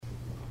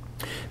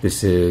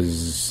This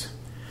is,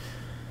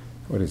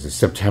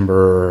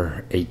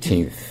 September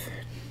 18th,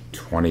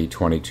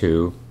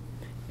 2022.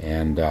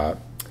 And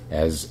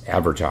as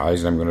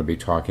advertised, I'm going to be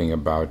talking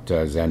about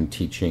Zen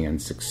teaching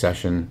and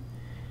succession.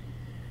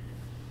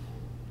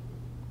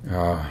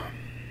 I'm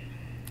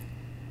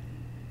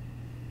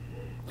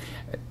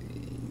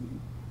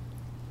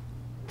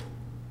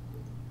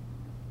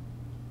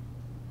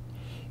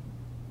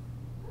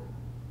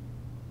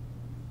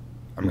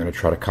going to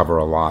try to cover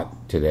a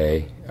lot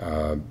today,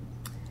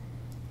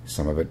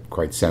 some of it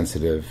quite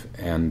sensitive,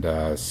 and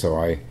so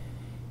I,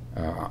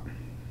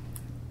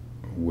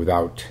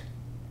 without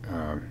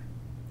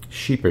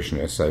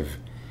sheepishness, I've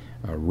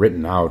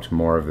written out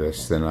more of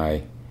this than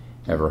I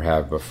ever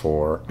have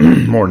before,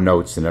 more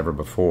notes than ever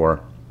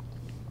before.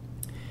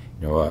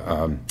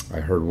 I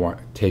heard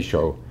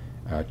Teisho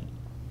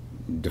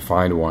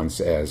defined once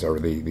as, or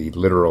the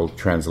literal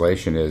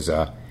translation is,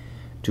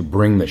 to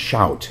bring the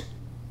shout.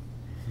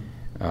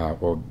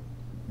 Well,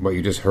 what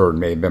you just heard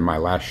may have been my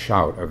last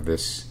shout of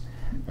this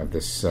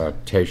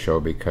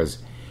Teisho, because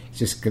it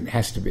just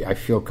has to be. I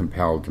feel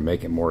compelled to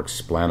make it more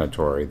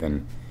explanatory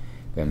than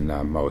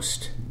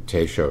most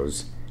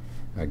Teishos,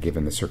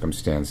 given the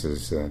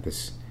circumstances.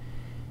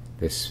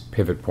 This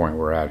pivot point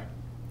we're at.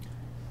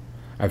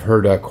 I've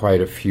heard quite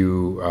a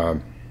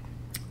few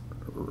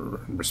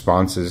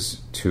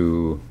responses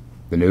to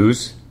the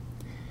news.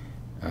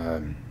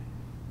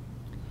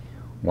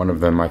 One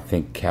of them, I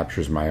think,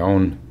 captures my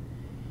own.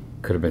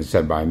 Could have been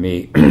said by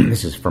me.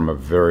 This is from a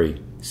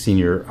very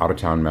senior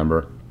out-of-town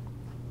member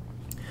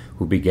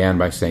who began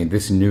by saying,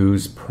 "This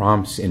news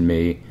prompts in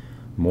me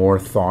more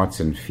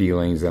thoughts and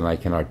feelings than I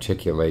can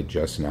articulate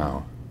just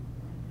now."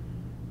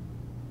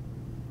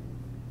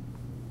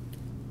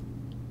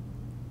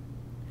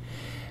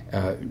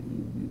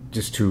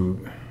 Just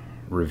to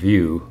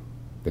review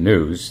the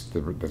news,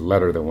 the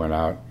letter that went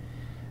out,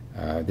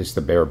 just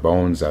the bare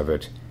bones of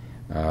it,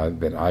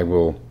 that I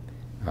will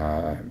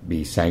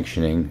be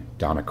sanctioning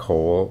Donna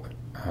Cole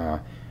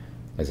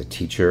as a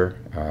teacher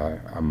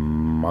a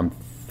month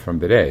from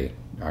today,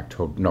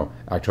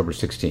 October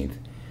 16th,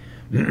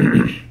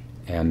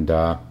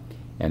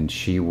 and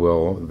she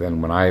will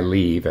then, when I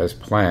leave as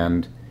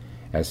planned,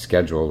 as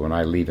scheduled, when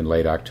I leave in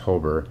late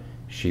October,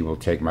 she will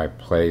take my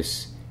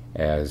place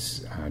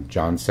as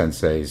John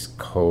Sensei's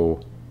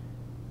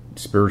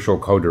spiritual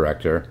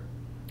co-director,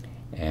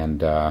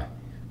 and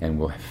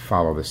will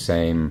follow the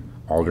same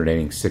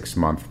alternating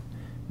 6-month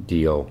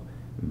deal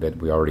that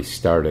we already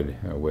started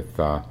with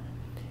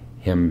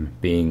him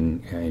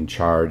being in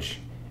charge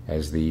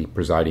as the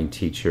presiding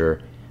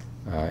teacher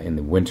in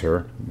the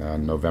winter,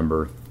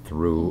 November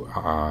through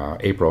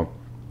April,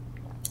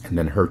 and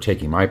then her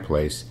taking my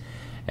place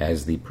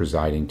as the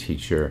presiding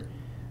teacher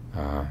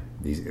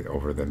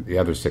over the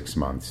other 6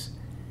 months.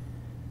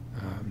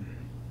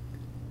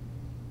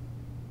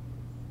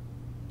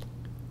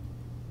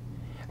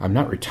 I'm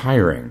not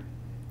retiring.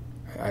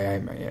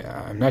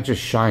 I'm not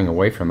just shying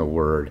away from the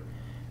word,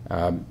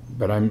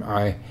 but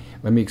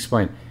let me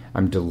explain.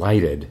 I'm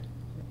delighted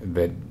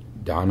that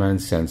Donna and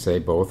Sensei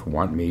both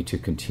want me to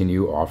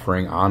continue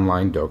offering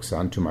online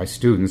Dokusan to my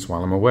students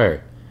while I'm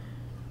away.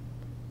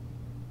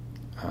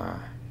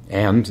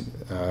 And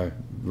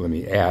let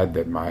me add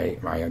that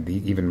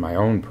even my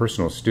own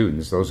personal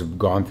students, those who've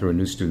gone through a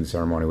new student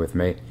ceremony with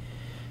me,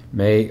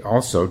 may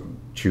also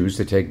choose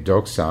to take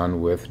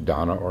Dokusan with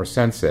Donna or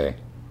Sensei,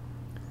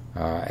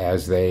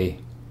 as they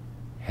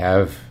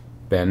have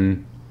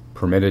been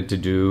permitted to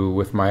do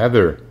with my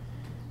other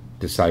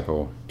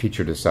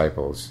teacher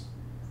disciples,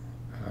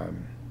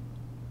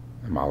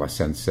 Amala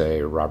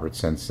Sensei, Robert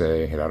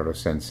Sensei, Hirado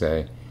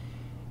Sensei,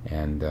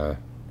 and the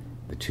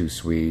two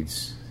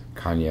Swedes,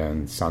 Kanya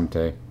and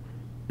Sante.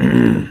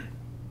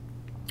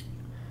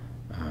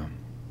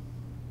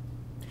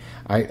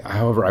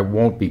 However, I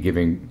won't be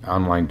giving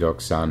online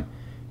Dokusan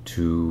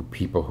to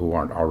people who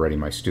aren't already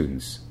my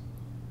students.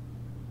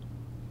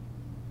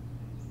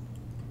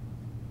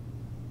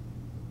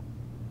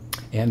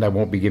 And I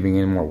won't be giving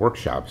any more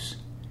workshops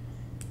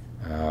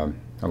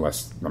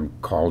unless I'm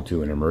called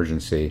to an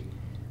emergency.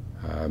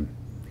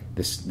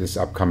 This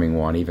upcoming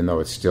one, even though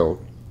it's still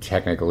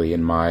technically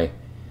in my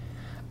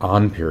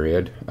on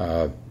period,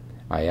 I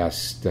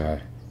asked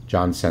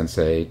John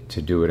Sensei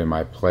to do it in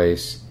my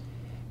place.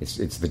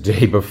 It's the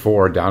day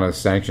before Donna's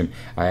sanction.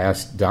 I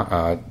asked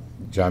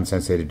John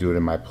Sensei to do it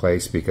in my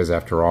place because,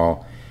 after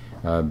all,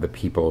 the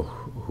people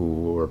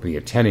who will be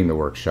attending the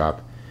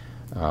workshop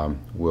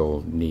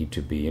will need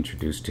to be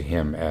introduced to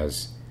him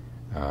as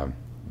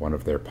one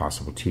of their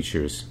possible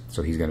teachers.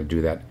 So he's going to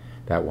do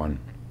that one.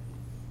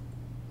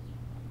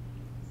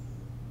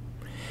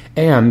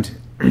 And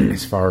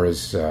as far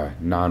as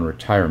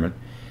non-retirement,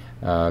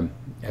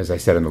 as I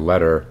said in the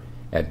letter,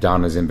 at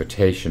Donna's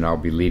invitation, I'll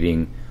be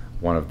leading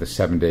one of the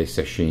 7-day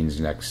sessions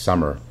next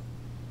summer.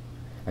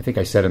 I think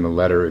I said in the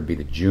letter it would be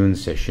the June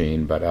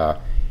session,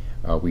 but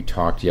we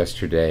talked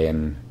yesterday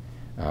and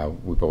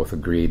we both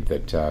agreed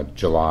that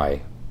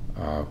July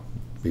would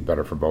be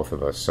better for both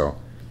of us. So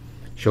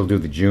she'll do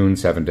the June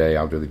 7-day,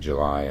 I'll do the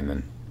July,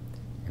 and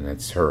and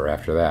it's her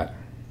after that.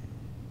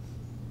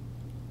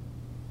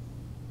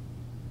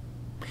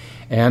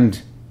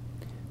 And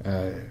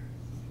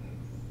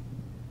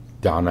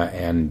Donna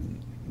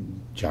and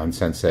John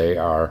Sensei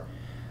are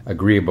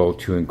agreeable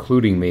to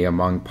including me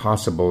among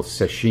possible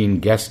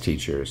sesshin guest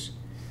teachers,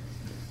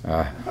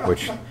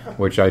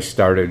 which I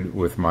started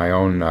with my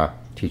own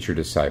teacher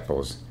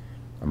disciples,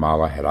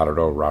 Amala,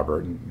 Gerardo,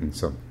 Robert, and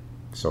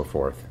so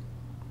forth.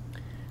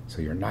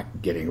 So you're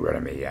not getting rid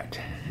of me yet.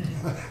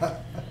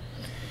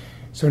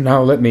 So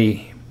now let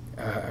me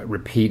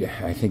repeat,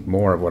 I think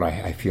more of what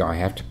I feel I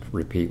have to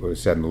repeat what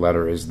was said in the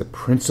letter is the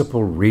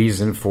principal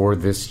reason for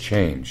this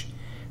change.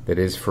 That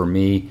is, for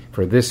me,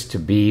 for this to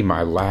be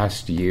my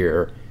last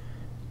year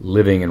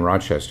living in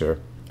Rochester,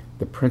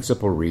 the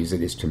principal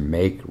reason is to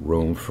make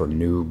room for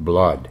new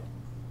blood.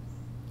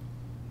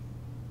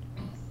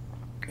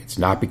 It's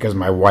not because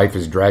my wife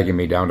is dragging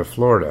me down to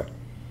Florida.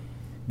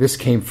 This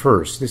came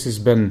first. This has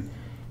been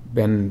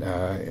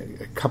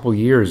a couple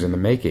years in the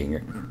making,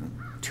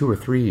 2 or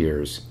 3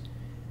 years.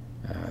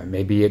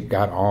 Maybe it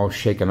got all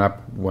shaken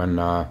up when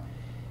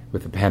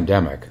with the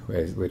pandemic,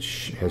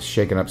 which has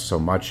shaken up so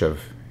much of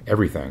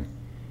everything.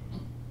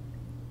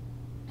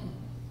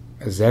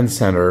 A Zen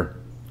center,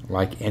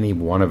 like any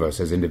one of us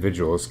as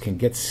individuals, can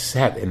get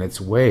set in its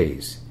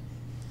ways.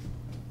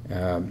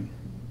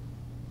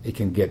 It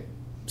can get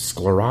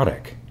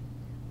sclerotic.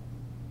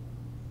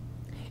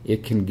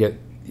 It can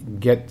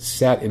get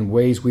set in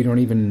ways we don't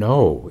even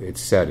know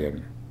it's set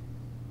in.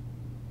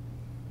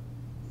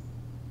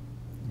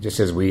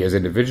 Just as we as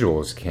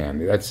individuals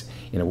can. That's,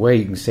 in a way,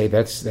 you can say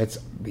that's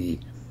the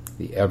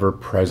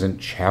ever-present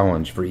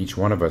challenge for each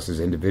one of us as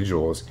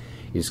individuals,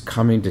 is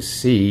coming to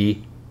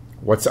see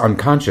what's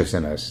unconscious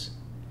in us.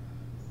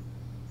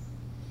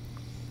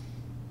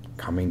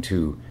 Coming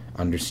to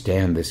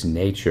understand this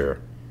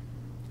nature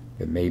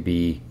that may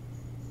be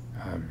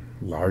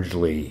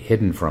largely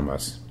hidden from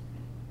us.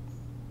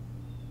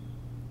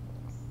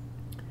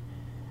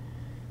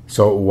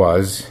 So it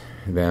was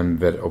then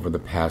that over the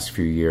past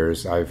few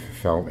years I've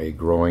felt a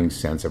growing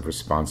sense of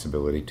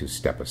responsibility to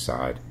step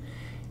aside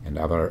and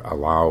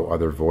allow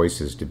other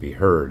voices to be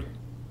heard,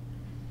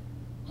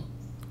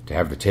 to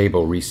have the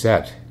table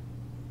reset.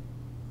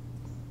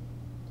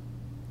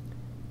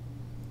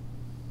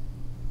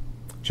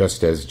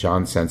 Just as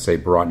John Sensei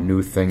brought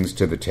new things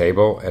to the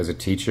table as a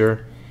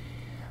teacher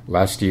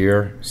last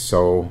year,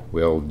 so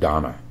will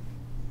Donna.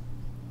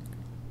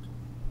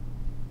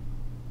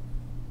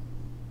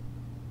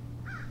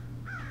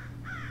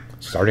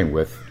 Starting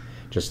with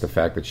just the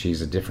fact that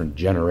she's a different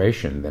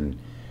generation than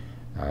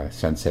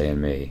Sensei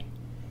and me.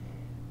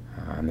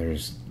 And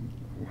there's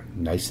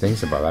nice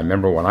things about it. I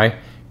remember when I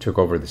took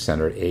over the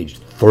center at age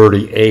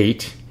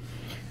 38,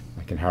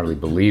 I can hardly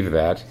believe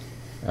that,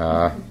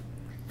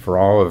 for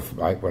all of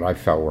what I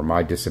felt were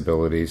my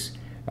disabilities,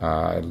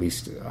 at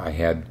least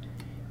I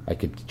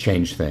could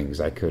change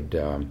things. I could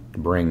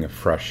bring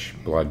fresh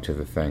blood to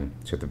the thing,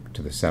 to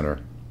the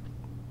center,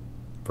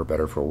 for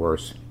better, for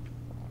worse.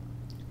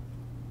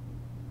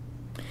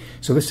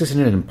 So this isn't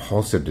an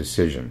impulsive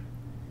decision.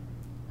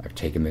 I've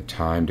taken the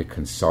time to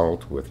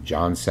consult with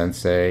John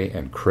Sensei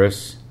and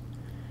Chris,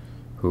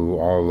 who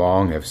all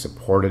along have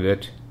supported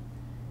it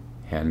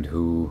and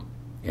who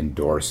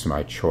endorse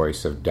my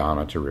choice of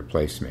Donna to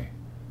replace me.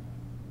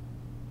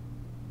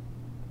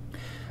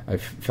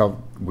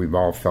 We've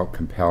all felt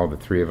compelled, the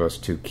three of us,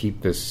 to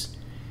keep this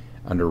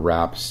under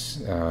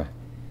wraps.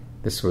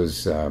 This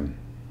was, I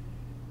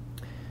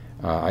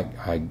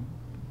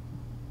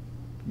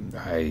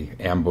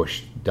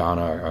ambushed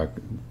Donna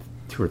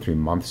 2 or 3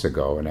 months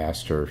ago and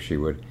asked her if she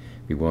would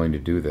be willing to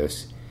do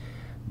this.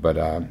 But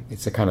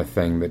it's the kind of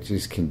thing that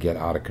just can get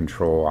out of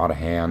control, out of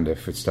hand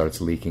if it starts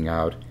leaking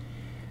out.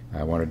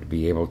 I wanted to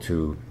be able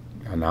to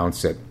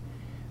announce it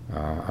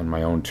on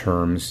my own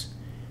terms,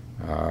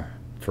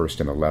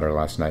 first in a letter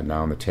last night,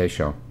 now in the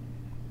Teisho.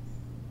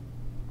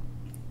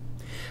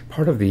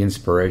 Part of the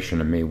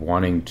inspiration of me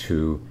wanting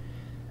to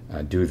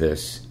do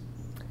this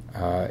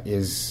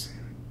is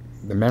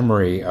the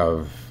memory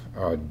of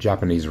a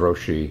Japanese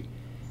Roshi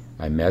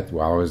I met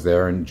while I was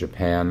there in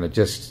Japan. I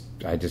just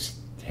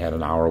had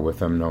an hour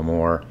with him, no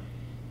more.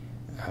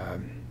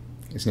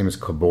 His name is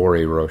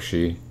Kobori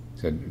Roshi.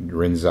 He's a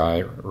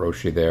Rinzai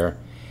Roshi there.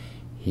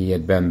 He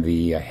had been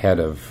the head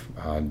of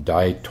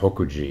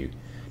Daitokuji.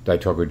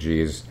 Daitokuji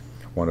is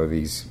one of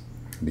these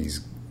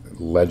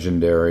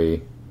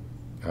legendary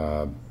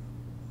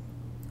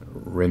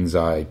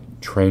Rinzai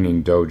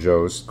training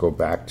dojos, go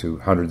back to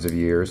hundreds of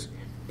years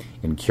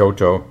in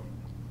Kyoto.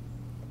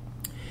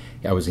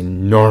 I was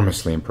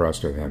enormously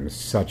impressed with him.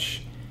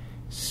 Such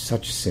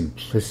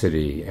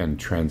simplicity and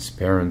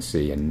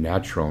transparency and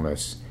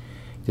naturalness.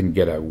 Didn't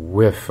get a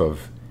whiff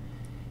of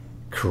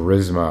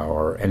charisma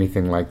or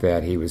anything like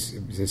that. He was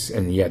just,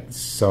 and yet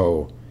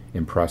so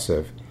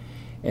impressive.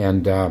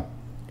 And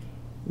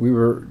we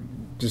were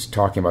just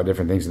talking about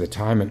different things at the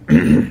time,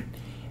 and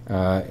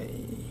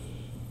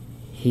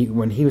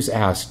when he was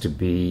asked to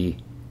be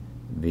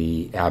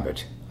the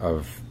abbot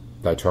of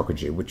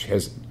Daitokuji, which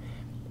has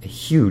a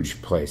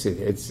huge place.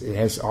 It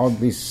has all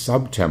these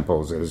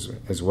sub-temples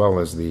as well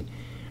as the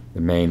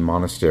main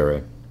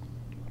monastery.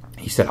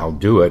 He said, I'll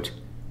do it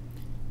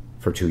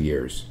for 2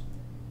 years.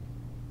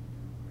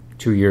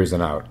 2 years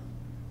and out.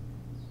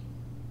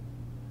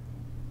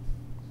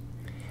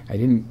 I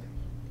didn't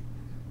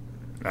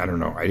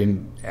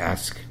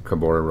ask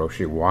Kobori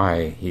Roshi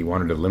why he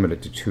wanted to limit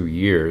it to 2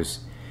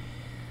 years.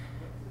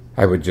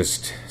 I would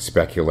just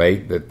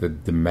speculate that the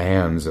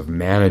demands of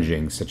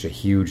managing such a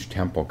huge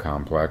temple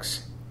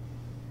complex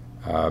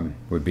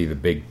would be the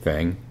big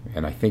thing.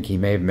 And I think he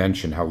may have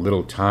mentioned how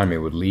little time it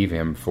would leave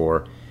him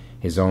for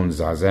his own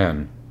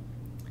zazen.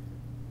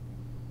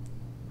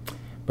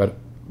 But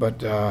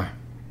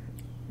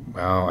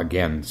well,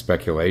 again,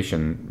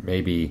 speculation.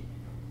 Maybe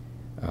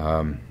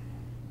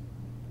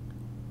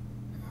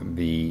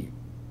the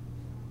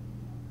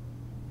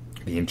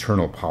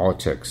internal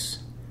politics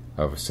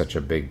of such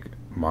a big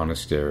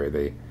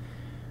monastery,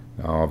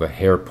 all the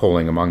hair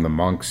pulling among the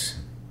monks,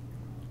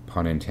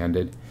 pun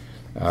intended,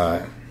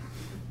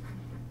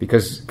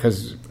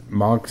 because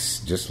monks,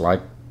 just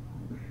like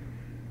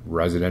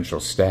residential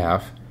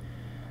staff,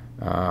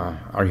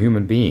 are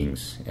human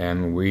beings,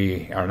 and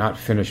we are not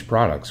finished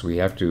products. We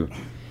have to.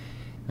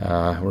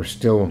 We're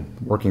still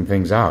working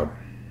things out.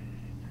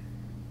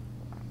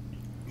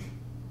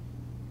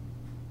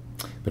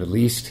 But at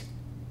least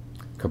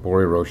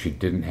Kobori Roshi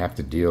didn't have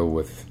to deal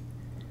with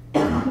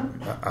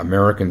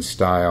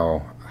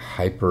American-style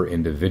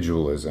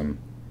hyper-individualism,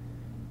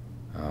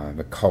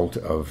 the cult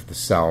of the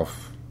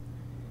self,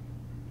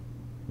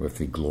 with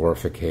the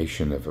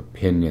glorification of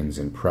opinions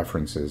and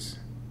preferences.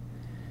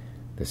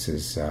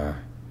 These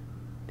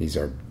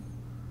are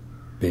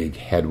big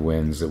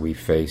headwinds that we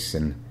face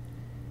in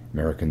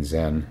American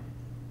Zen.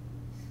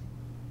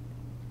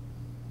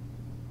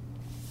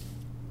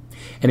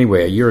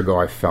 Anyway, a year ago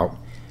I felt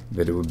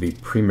that it would be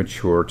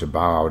premature to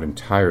bow out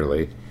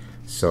entirely,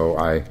 so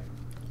I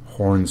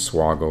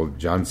hornswoggled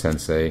John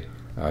Sensei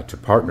to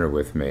partner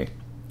with me.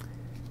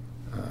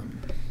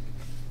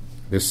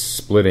 This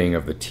splitting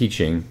of the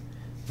teaching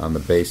on the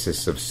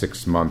basis of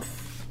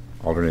 6-month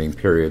alternating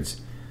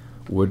periods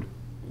would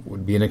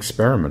be an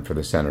experiment for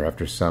the center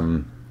after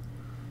some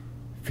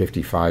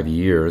 55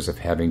 years of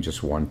having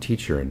just one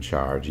teacher in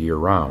charge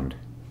year-round.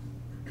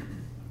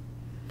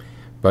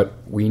 But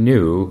we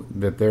knew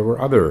that there were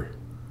other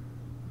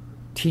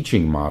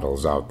teaching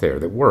models out there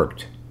that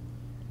worked.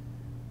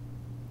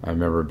 I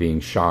remember being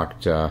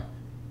shocked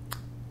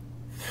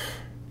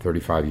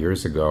 35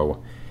 years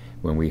ago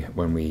when we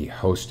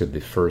hosted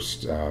the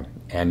first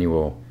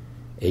annual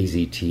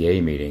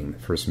AZTA meeting, the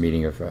first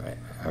meeting of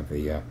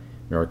the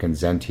American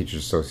Zen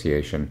Teachers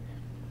Association,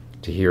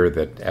 to hear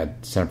that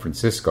at the San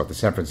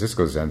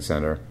Francisco Zen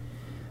Center,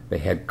 they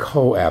had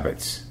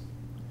co-abbots.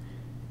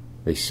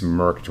 They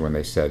smirked when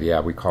they said,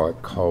 "Yeah, we call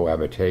it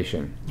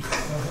cohabitation."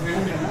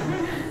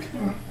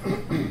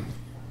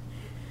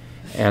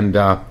 And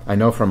I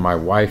know from my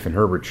wife and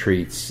her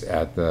retreats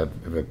at the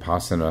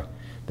Vipassana,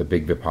 the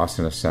big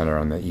Vipassana Center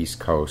on the East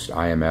Coast,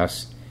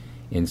 IMS,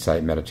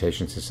 Insight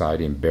Meditation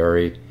Society in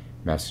Barre,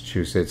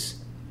 Massachusetts,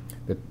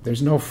 that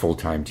there's no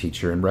full-time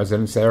teacher in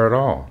residence there at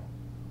all.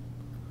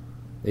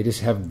 They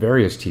just have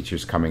various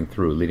teachers coming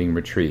through, leading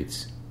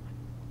retreats.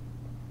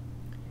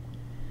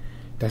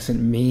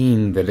 Doesn't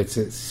mean that it's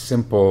a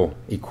simple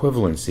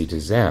equivalency to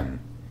Zen.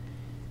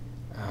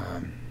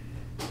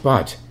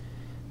 But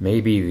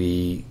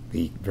maybe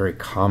the very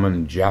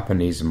common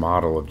Japanese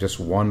model of just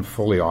one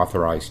fully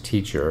authorized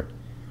teacher,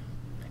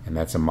 and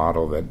that's a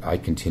model that I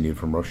continued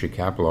from Roshi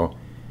Kapleau,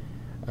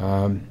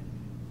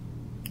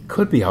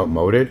 could be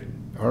outmoded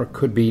or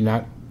could be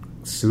not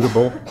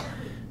suitable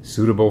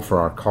for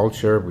our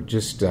culture. We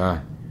just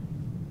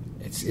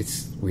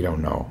we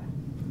don't know.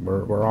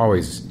 We're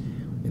always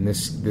in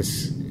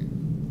this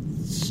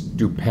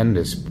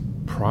stupendous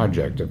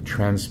project of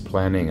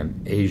transplanting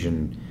an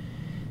Asian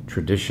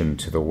tradition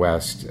to the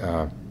West.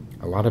 A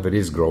lot of it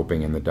is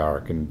groping in the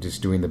dark and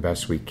just doing the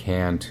best we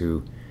can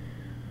to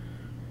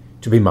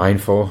be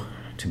mindful,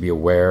 to be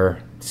aware,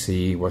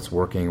 see what's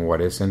working and what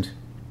isn't.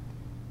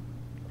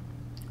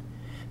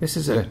 This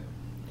is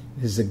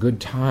a good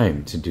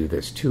time to do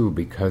this too,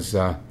 because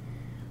of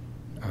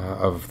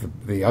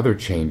the other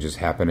changes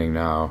happening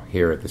now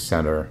here at the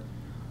center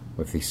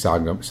with the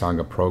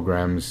Sangha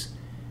programs,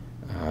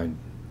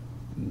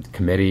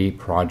 committee,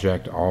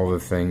 project, all the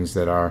things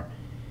that are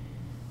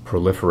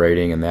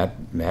proliferating in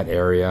that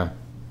area.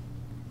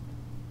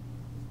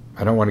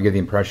 I don't want to give the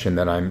impression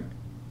that I'm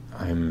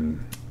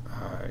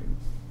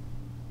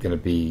going to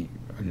be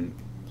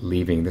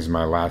leaving. This is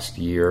my last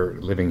year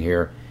living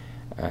here,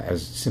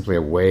 as simply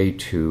a way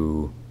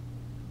to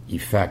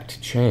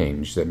effect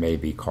change that may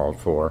be called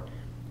for.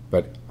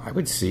 But I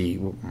would see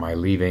my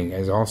leaving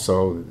as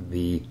also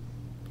the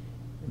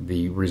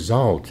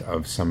result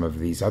of some of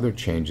these other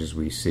changes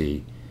we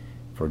see,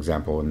 for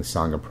example, in the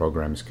Sangha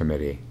Programs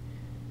Committee,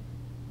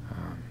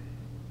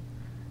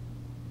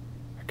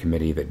 a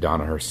committee that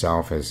Donna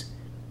herself has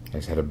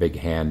had a big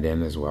hand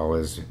in, as well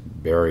as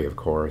Barry, of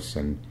course,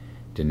 and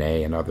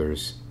Danae and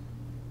others.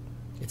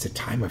 It's a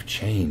time of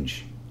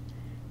change,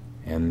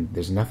 and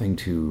there's nothing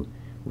to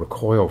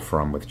recoil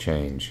from with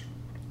change.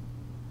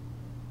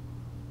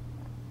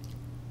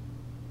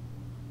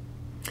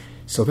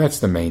 So that's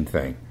the main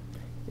thing,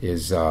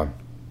 is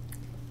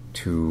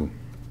to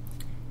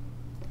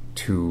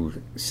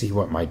see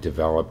what might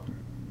develop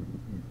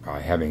by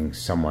having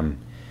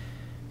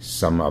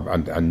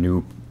a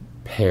new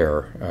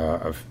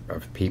pair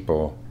of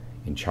people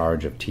in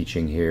charge of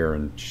teaching here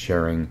and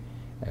sharing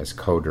as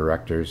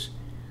co-directors.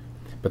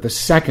 But the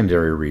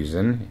secondary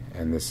reason,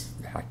 and this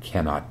I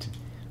cannot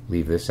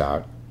leave this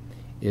out,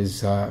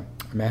 is a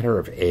matter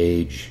of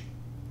age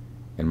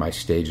and my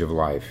stage of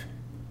life.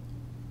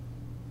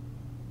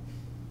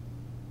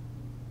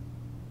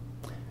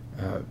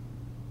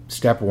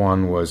 Step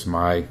one was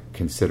my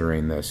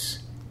considering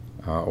this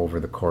over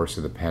the course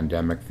of the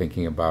pandemic,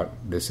 thinking about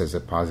this as a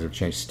positive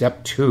change.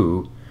 Step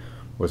two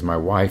was my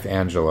wife,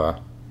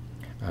 Angela,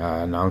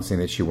 announcing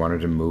that she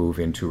wanted to move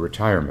into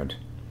retirement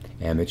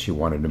and that she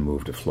wanted to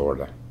move to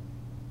Florida.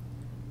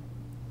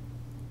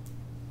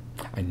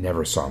 I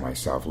never saw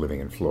myself living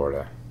in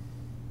Florida.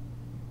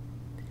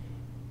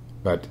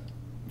 But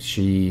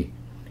she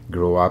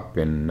grew up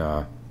in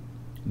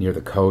near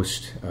the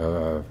coast,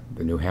 the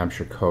New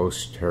Hampshire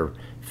coast. Her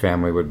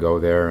family would go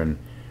there and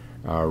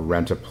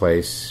rent a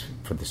place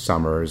for the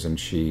summers, and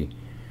she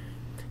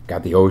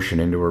got the ocean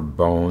into her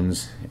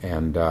bones,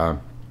 and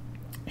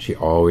she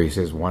always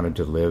has wanted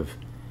to live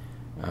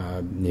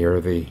near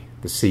the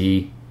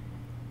sea,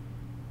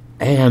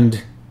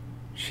 and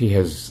she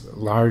has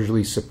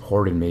largely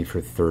supported me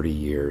for 30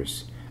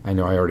 years. I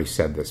know I already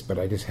said this, but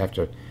I just have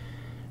to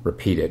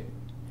repeat it.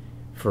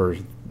 For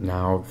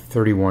now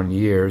 31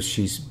 years,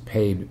 she's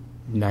paid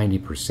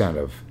 90%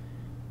 of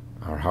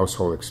our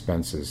household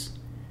expenses.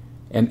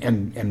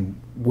 And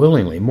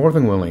willingly, more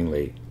than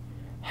willingly,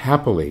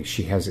 happily,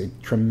 she has a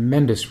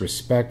tremendous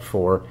respect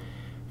for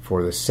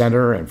the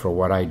center and for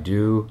what I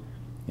do.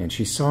 And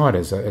she saw it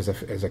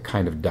as a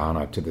kind of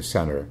dana to the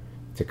center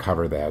to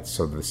cover that,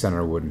 so the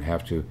center wouldn't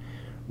have to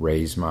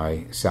raise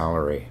my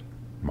salary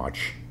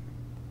much.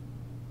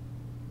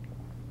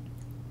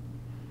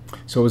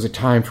 So it was a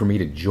time for me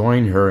to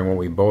join her in what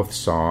we both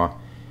saw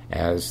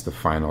as the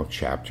final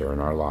chapter in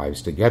our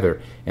lives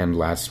together. And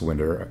last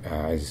winter,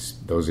 as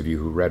those of you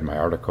who read my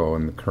article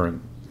in the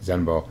current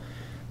Zenbo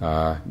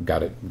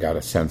got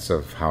a sense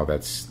of how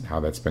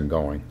that's been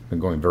going. It's been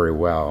going very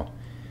well.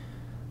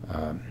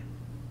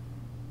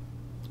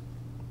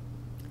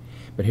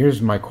 But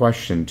here's my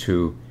question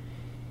to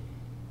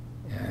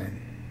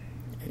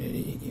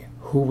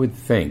who would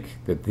think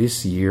that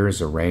this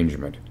year's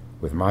arrangement,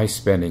 with my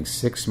spending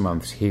 6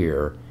 months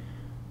here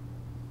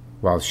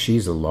while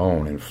she's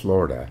alone in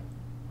Florida,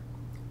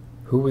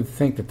 who would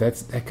think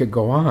that could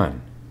go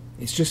on?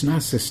 It's just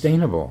not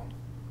sustainable.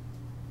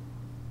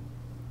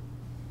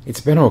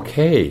 It's been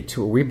okay.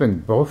 We've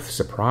been both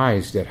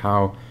surprised at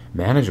how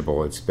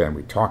manageable it's been.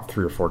 We talked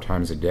 3 or 4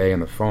 times a day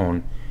on the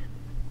phone.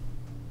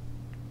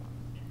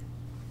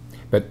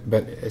 But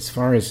as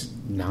far as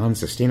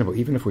non-sustainable,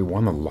 even if we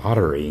won the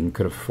lottery and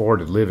could afford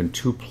to live in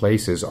 2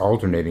 places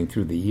alternating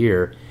through the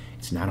year,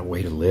 it's not a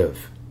way to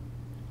live.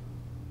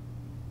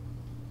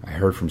 I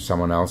heard from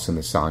someone else in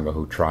the Sangha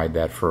who tried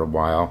that for a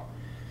while,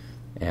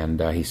 and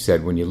he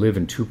said, when you live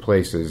in 2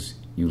 places,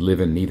 you live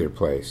in neither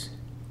place.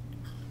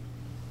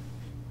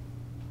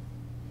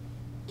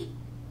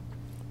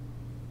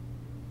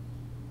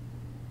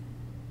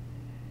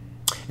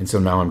 And so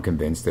now I'm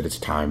convinced that it's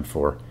time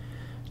for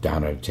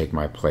Dana to take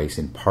my place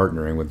in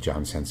partnering with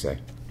John Sensei.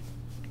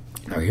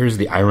 Now here's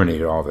the irony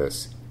to all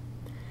this.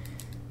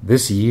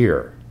 This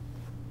year,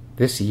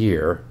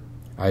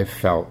 I've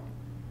felt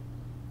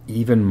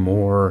even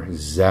more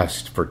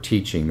zest for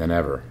teaching than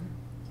ever.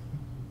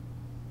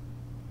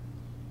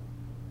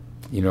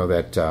 You know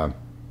that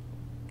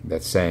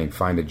saying,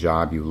 find a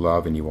job you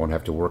love and you won't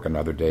have to work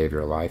another day of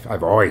your life?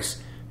 I've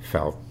always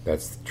felt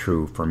that's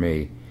true for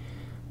me,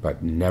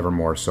 but never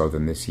more so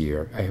than this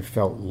year. I have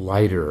felt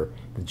lighter.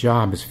 The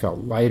job has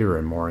felt lighter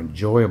and more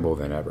enjoyable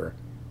than ever.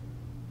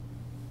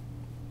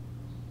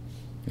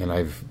 And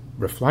I've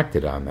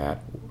reflected on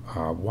that.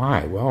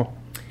 Why? Well,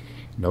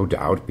 no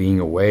doubt being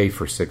away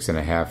for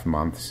 6.5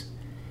 months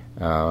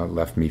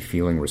left me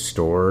feeling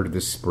restored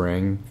this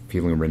spring,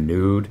 feeling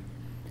renewed,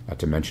 not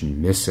to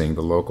mention missing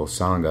the local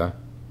Sangha.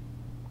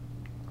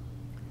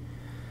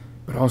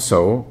 But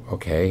also,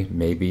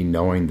 maybe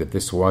knowing that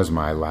this was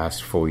my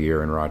last full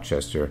year in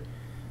Rochester,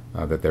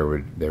 that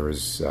there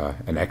was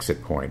an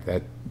exit point.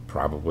 That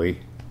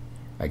probably,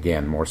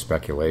 again, more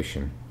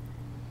speculation.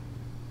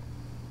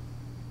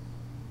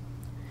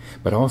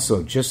 But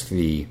also just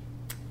the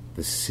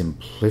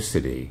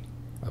simplicity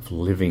of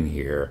living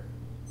here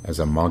as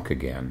a monk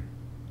again,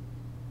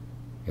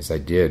 as I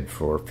did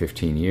for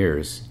 15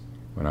 years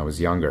when I was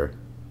younger.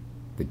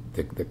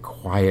 The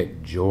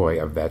quiet joy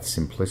of that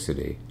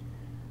simplicity,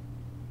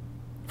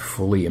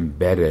 fully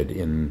embedded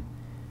in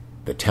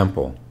the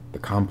temple, the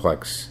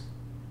complex,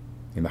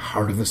 in the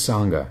heart of the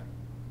Sangha.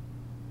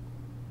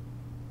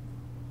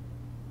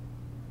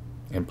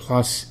 And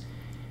plus,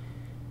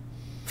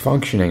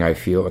 functioning, I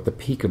feel, at the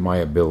peak of my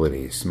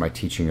abilities, my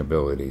teaching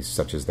abilities,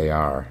 such as they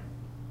are.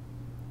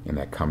 And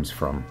that comes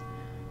from,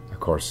 of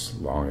course,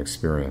 long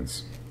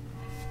experience.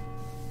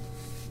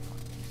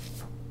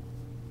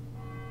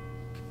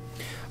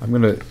 I'm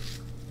going to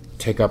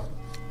take up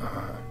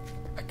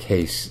a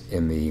case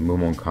in the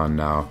Mumonkan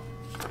now,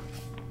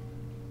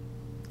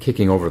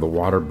 kicking over the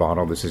water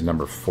bottle. This is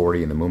number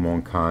 40 in the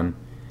Mumonkan.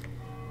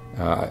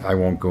 I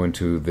won't go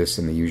into this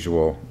in the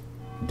usual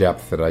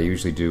depth that I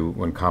usually do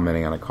when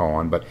commenting on a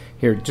koan, but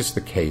here, just the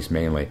case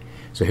mainly.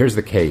 So here's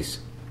the case.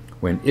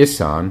 When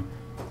Isan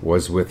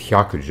was with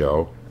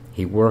Hyakujo,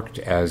 he worked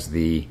as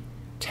the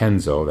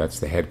tenzo, that's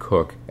the head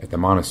cook, at the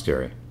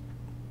monastery.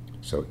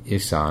 So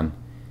Isan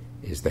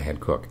is the head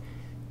cook.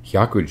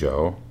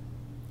 Hyakujo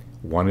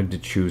wanted to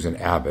choose an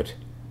abbot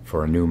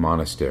for a new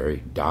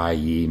monastery,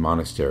 Dai-yi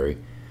Monastery,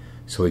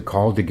 so he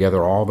called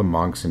together all the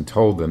monks and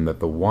told them that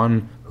the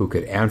one who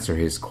could answer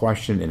his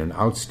question in an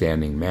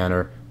outstanding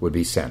manner would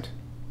be sent.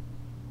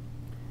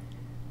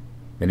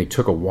 Then he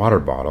took a water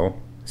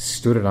bottle,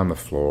 stood it on the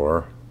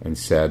floor, and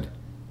said,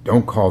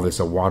 "Don't call this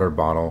a water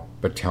bottle,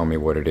 but tell me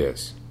what it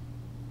is."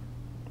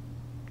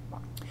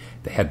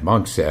 The head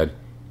monk said,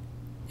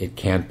 "It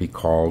can't be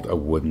called a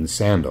wooden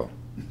sandal."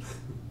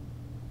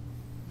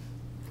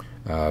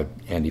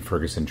 Andy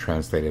Ferguson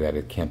translated that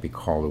it can't be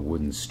called a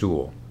wooden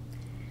stool.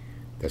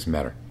 Doesn't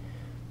matter.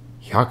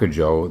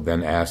 Hyakujo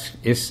then asked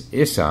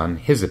Isan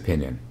his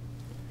opinion.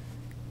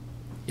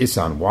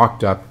 Isan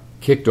walked up,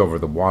 kicked over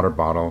the water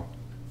bottle,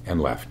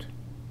 and left.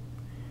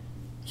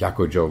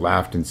 Hyakujo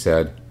laughed and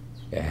said,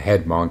 "A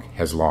head monk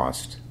has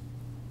lost."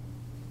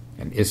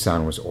 And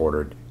Isan was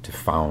ordered to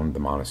found the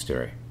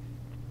monastery.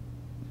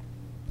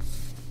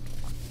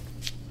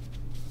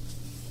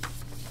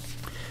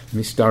 Let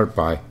me start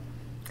by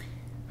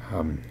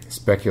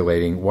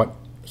speculating what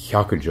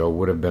Hyakujo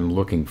would have been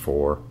looking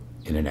for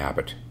in an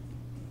abbot.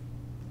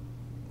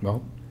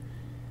 Well,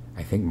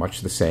 I think much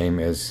the same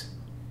as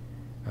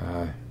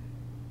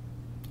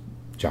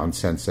John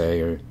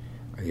Sensei or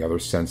the other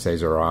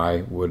senseis or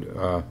I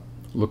would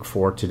look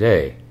for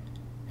today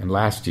and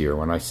last year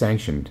when I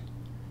sanctioned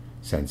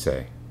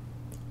Sensei.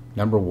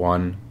 Number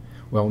one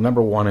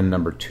and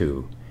number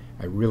two.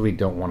 I really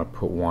don't want to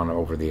put one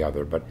over the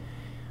other, but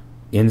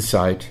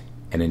insight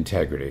and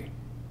integrity.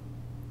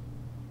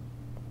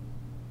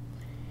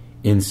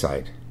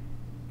 Insight.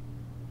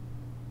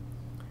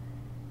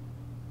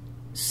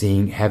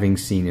 Having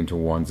seen into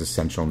one's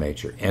essential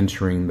nature,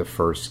 entering the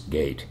first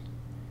gate.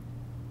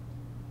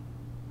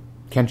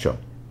 Kensho.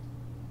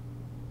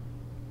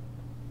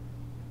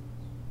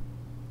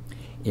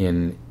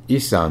 In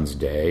Isan's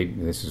day,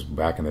 this is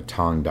back in the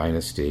Tang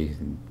Dynasty,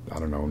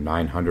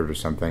 900 or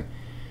something,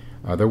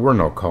 there were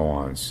no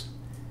koans.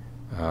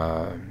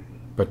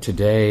 But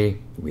today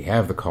we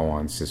have the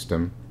koan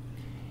system,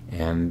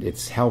 and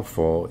it's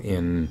helpful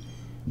in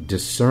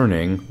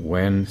discerning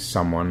when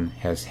someone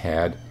has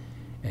had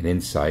an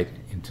insight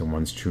into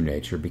one's true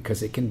nature,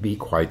 because it can be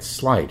quite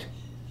slight.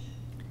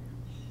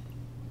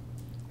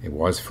 It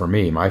was for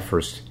me. My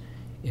first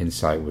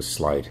insight was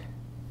slight.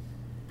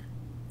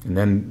 And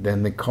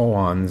then the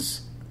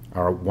koans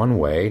are one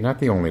way, not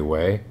the only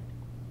way.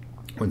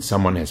 When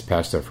someone has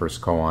passed their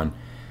first koan,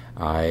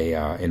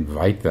 I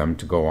invite them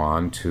to go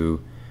on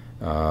to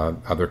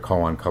other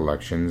koan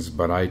collections,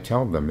 but I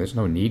tell them there's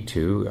no need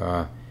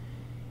to.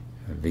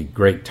 The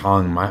great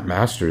Tang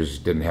masters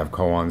didn't have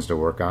koans to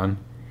work on.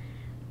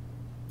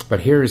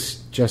 But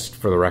here's, just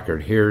for the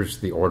record, here's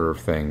the order of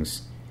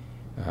things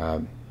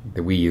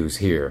that we use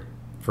here.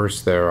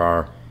 First, there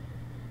are,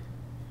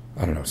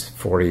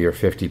 40 or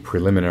 50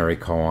 preliminary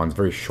koans,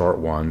 very short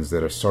ones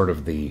that are sort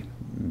of the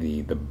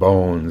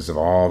bones of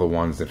all the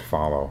ones that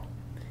follow.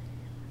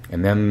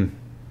 And then,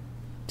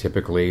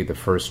 typically, the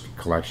first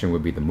collection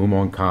would be the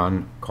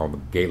Mumonkan, called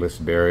the Gateless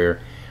Barrier.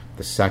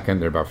 The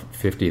second, there are about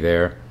 50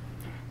 there.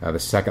 The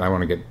second, I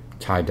want to get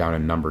tied down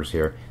in numbers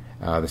here.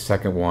 The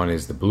second one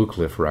is the Blue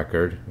Cliff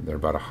Record. There are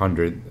about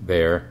 100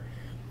 there.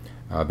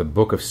 The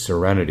Book of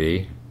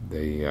Serenity,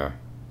 the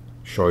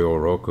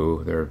Shoyo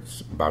Roku,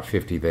 there's about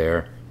 50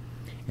 there.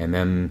 And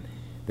then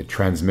the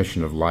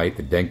Transmission of Light,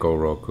 the Denko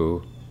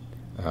Roku,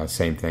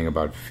 same thing,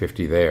 about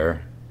 50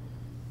 there.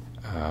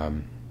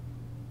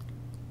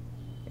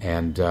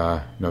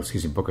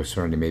 Book of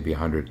Serenity, maybe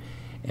 100.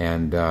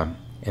 And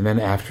then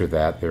after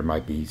that, there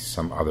might be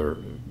some other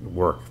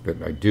work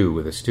that I do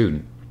with a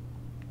student.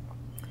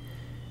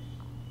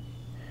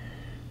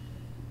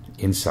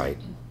 Insight,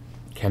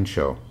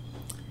 Kensho.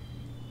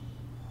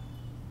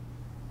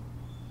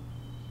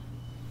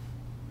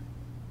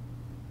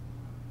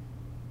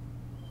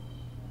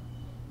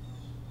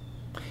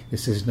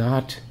 This is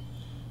not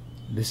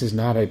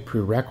a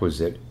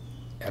prerequisite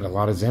at a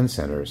lot of Zen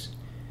centers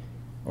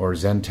or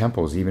Zen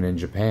temples, even in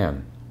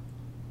Japan.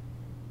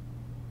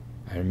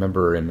 I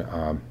remember in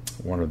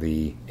one of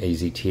the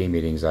AZTA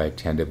meetings I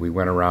attended, we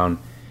went around,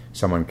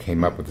 someone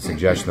came up with the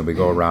suggestion that we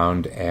go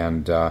around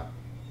and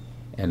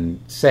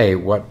say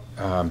what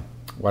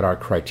our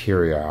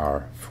criteria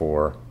are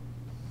for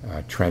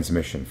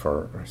transmission,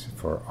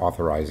 for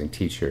authorizing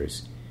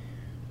teachers.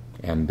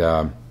 And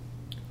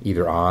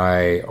either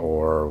I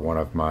or one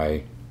of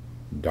my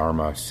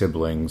Dharma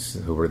siblings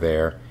who were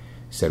there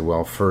said,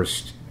 well,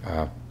 first,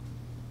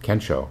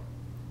 Kensho.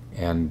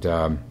 And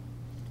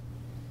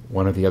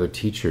one of the other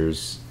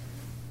teachers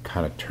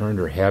kind of turned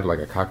her head like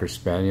a Cocker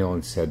Spaniel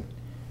and said,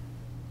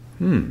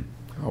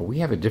 we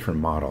have a different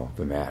model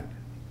than that.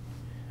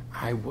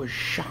 I was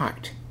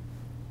shocked.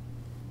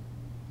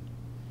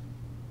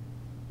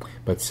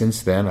 But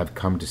since then, I've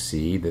come to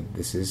see that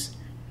this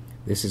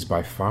is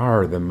by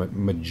far the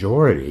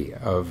majority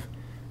of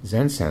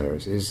Zen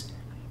centers, is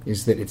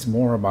that it's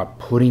more about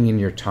putting in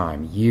your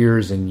time,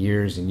 years and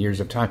years and years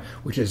of time,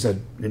 which is a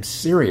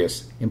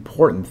serious,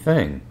 important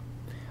thing.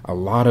 A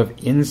lot of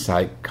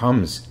insight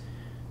comes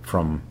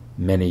from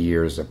many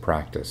years of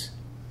practice.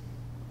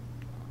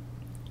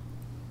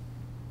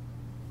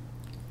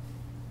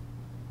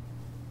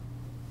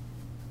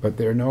 But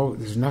there are no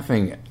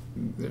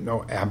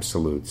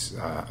absolutes.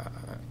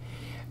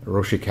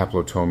 Roshi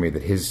Kepler told me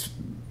that his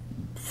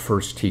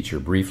first teacher,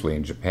 briefly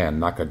in Japan,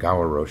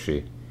 Nakagawa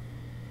Roshi,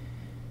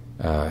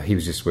 he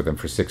was just with him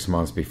for 6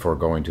 months before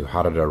going to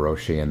Harada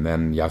Roshi and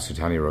then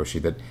Yasutani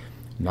Roshi, that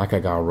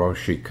Nakagawa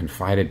Roshi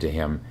confided to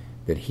him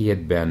that he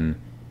had been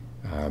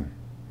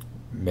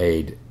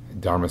made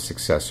Dharma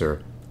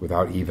successor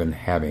without even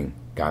having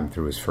gotten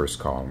through his first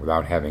koan,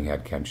 without having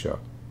had Kensho.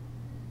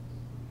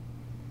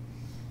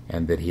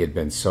 And that he had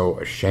been so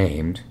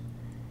ashamed.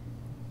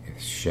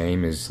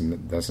 Shame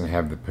doesn't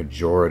have the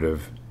pejorative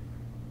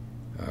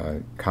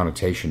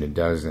connotation it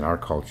does in our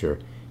culture.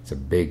 It's a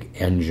big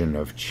engine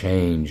of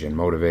change and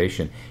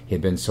motivation. He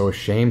had been so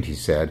ashamed, he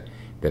said,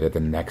 that at the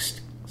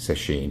next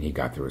sesshin he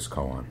got through his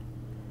koan.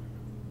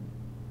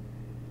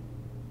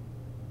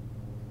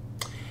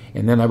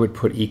 And then I would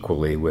put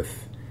equally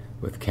with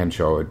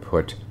Kensho, I would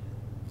put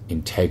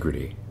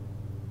integrity,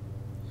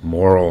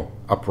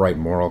 upright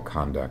moral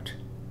conduct.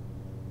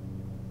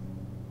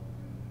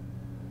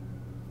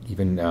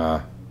 Even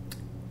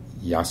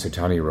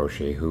Yasutani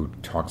Roshi, who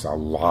talks a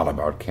lot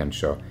about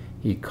Kensho,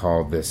 he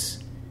called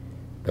this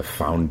the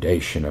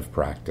foundation of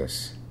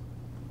practice.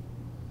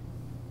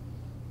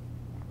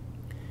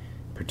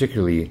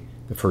 Particularly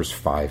the first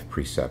 5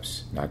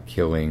 precepts: not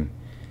killing,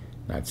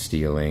 not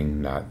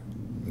stealing, not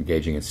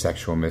engaging in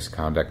sexual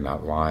misconduct,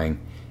 not lying,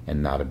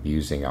 and not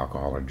abusing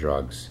alcohol or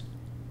drugs.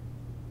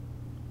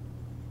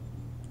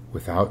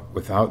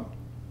 Without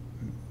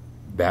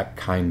that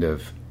kind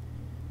of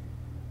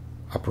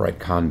upright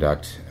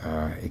conduct,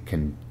 it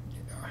can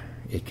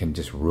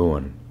just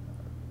ruin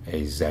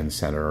a Zen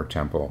center or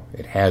temple.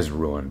 It has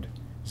ruined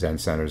Zen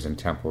centers and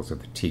temples if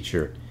the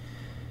teacher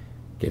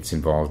gets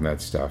involved in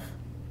that stuff.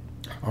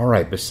 All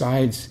right,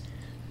 besides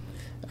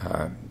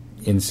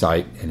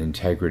insight and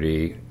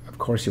integrity, of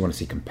course you want to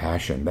see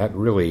compassion. That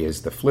really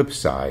is the flip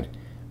side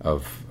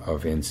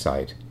of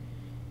insight.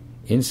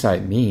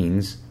 Insight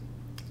means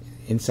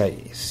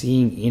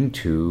seeing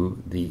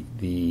into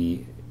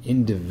the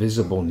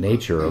indivisible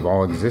nature of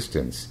all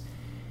existence.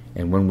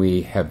 And when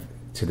we have,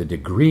 to the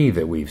degree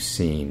that we've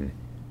seen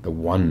the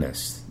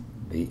oneness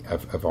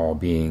of all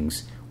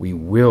beings, we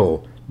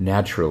will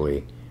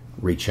naturally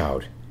reach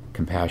out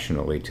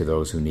compassionately to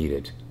those who need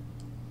it.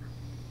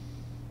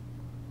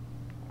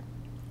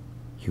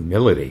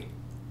 Humility.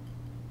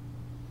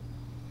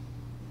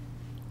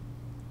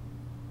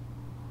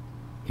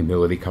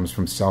 Humility comes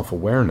from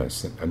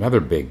self-awareness. Another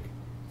big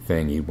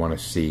thing you want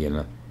to see in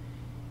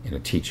a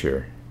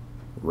teacher.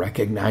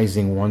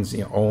 Recognizing one's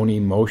own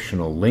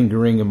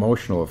lingering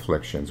emotional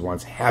afflictions,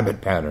 one's habit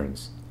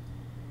patterns.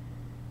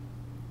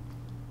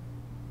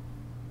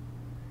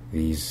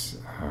 These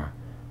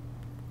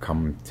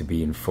come to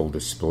be in full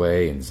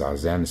display in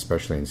Zazen,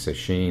 especially in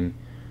Sesshin.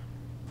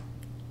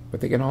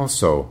 But they can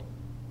also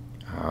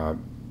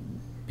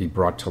be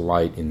brought to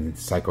light in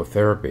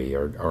psychotherapy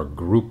or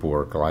group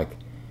work like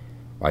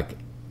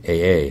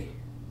AA.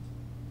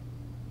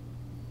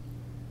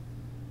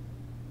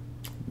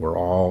 We're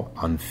all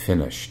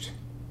unfinished.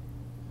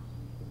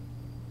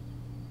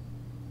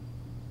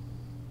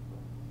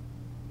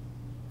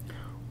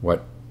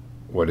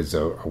 What is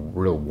a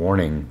real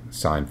warning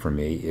sign for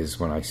me is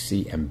when I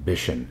see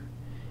ambition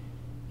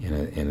in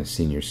a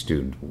senior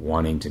student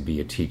wanting to be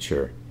a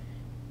teacher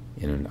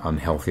in an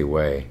unhealthy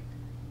way.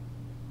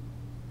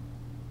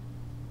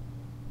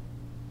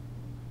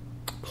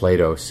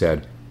 Plato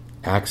said,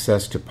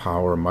 "Access to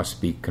power must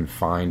be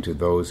confined to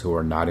those who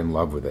are not in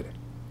love with it."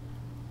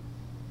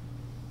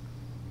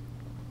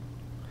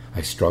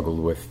 I struggled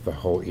with the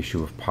whole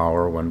issue of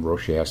power when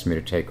Roshi asked me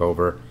to take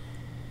over,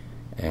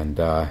 and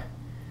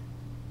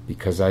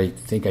because I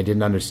think I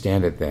didn't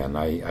understand it then.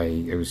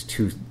 I was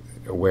too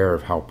aware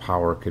of how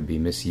power could be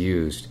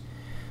misused.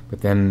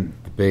 But then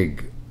the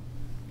big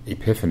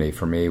epiphany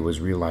for me was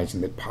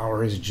realizing that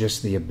power is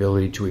just the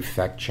ability to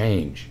effect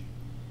change.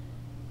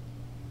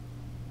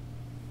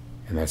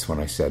 And that's when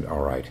I said,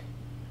 all right,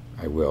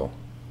 I will.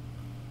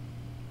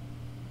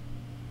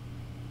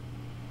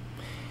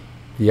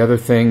 The other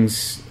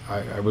things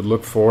I would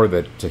look for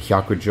that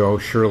Hyakujo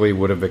surely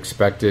would have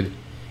expected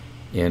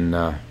in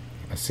a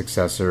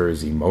successor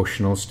is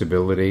emotional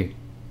stability.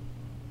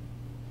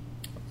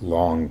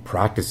 long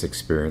practice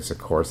experience, of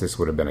course. This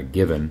would have been a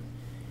given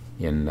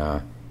in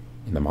the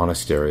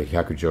monastery,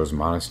 Hyakujo's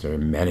monastery,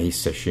 many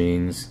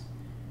sesshin,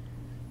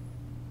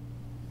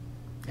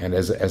 and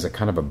as a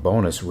kind of a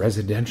bonus,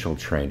 residential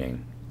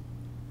training.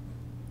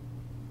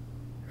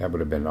 That would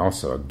have been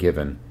also a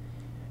given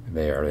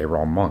there. They were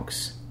all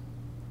monks.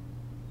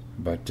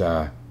 But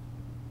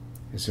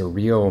it's a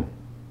real,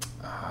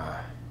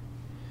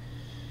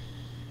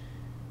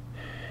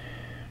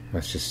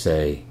 let's just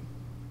say,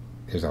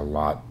 there's a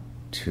lot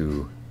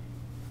to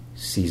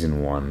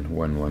season one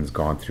when one's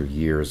gone through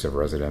years of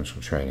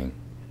residential training.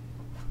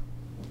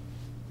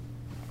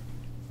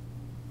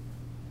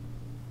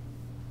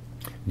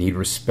 Need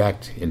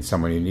respect in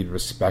someone. You need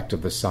respect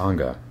of the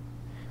Sangha,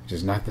 which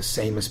is not the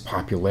same as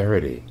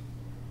popularity.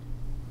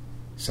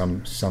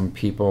 Some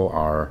people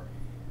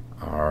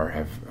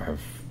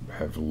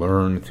have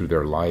learned through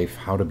their life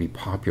how to be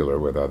popular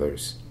with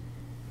others.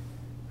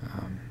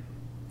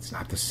 It's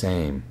not the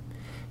same.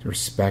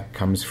 Respect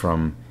comes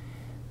from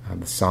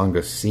the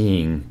Sangha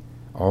seeing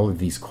all of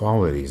these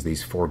qualities,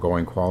 these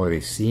foregoing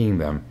qualities, seeing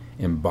them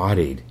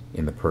embodied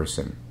in the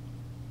person.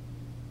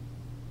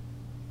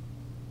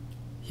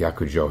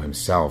 Hyakujo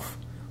himself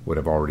would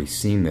have already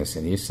seen this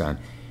in Isan.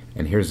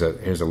 And here's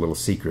a little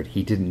secret.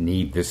 He didn't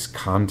need this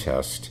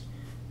contest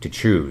to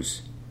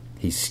choose.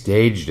 He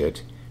staged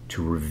it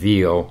to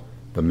reveal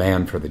the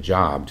man for the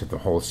job to the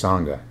whole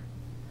Sangha.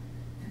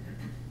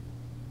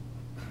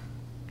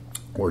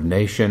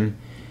 Ordination,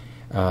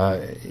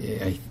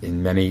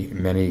 in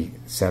many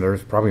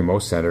centers, probably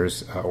most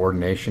centers,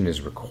 ordination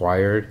is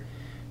required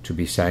to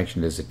be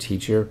sanctioned as a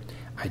teacher.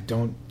 I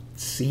don't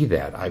see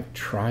that. I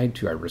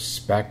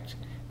respect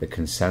the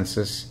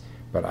consensus,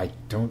 but I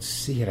don't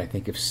see it. I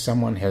think if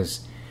someone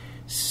has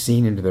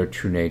seen into their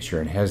true nature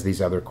and has these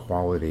other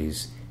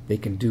qualities, they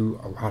can do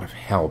a lot of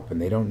help,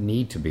 and they don't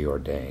need to be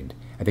ordained.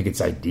 I think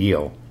it's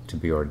ideal to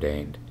be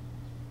ordained.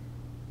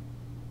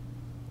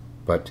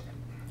 But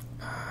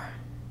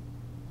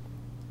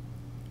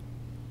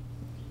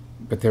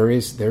there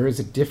is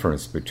a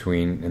difference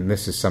between, and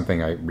this is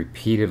something I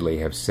repeatedly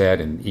have said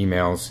in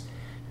emails,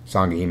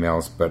 Sangha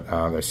emails, but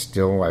there's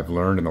still, I've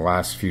learned in the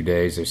last few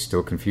days, there's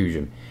still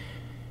confusion.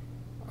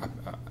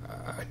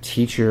 A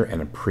teacher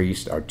and a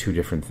priest are two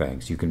different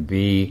things. You can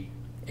be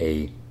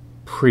a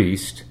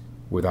priest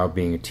without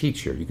being a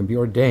teacher. You can be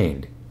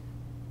ordained.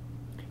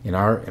 In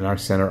our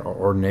center,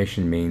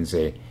 ordination means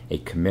a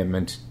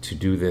commitment to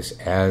do this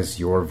as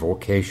your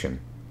vocation.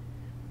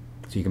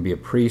 So you can be a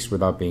priest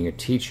without being a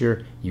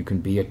teacher. You can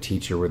be a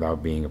teacher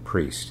without being a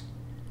priest,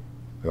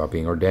 without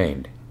being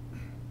ordained.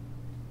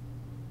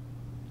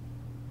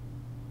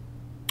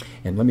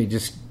 And let me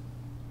just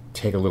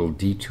take a little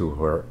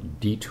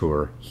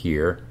detour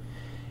here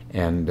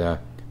and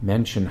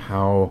mention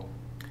how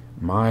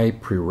my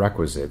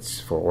prerequisites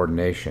for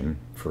ordination,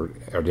 for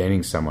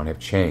ordaining someone, have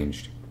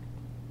changed.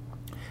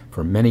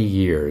 For many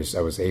years,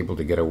 I was able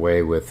to get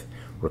away with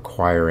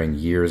requiring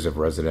years of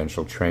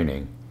residential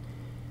training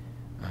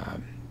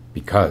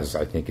because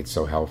I think it's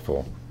so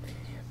helpful.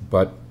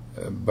 But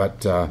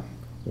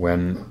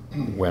when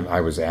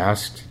I was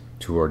asked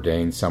to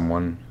ordain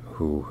someone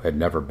who had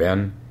never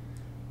been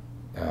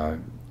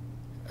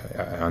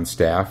on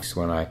staff,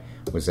 when I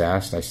was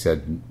asked, I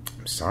said,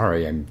 "I'm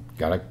sorry,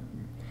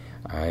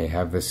 I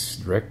have this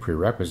strict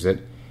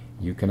prerequisite.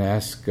 You can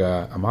ask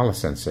Amala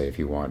Sensei if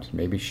you want.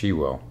 Maybe she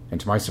will." And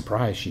to my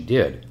surprise, she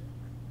did.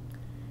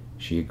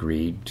 She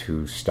agreed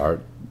to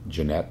start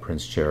Jeanette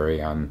Prince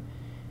Cherry on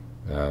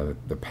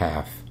the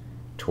path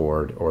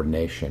toward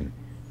ordination.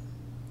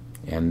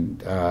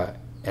 And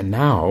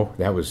now,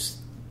 that was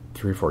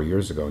 3 or 4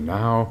 years ago,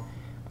 now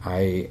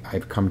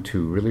I've come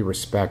to really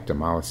respect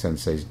Amala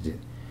Sensei's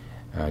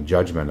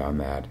judgment on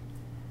that.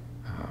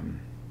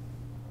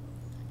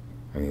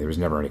 I mean, there was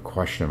never any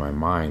question in my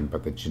mind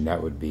but that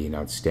Jeanette would be an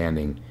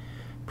outstanding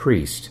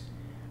priest.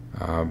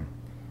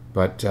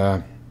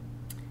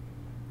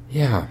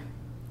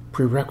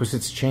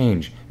 Prerequisites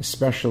change,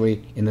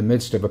 especially in the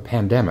midst of a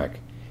pandemic.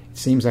 It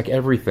seems like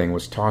everything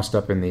was tossed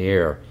up in the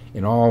air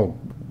in all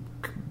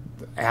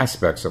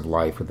aspects of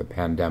life with the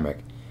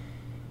pandemic.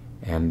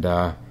 And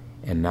now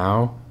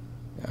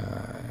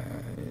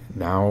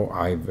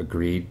I've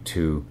agreed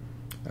to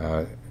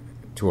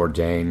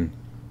ordain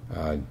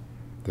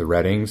the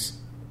Reddings,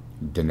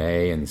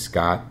 Danae and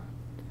Scott,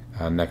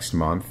 next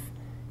month,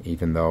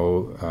 even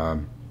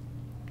though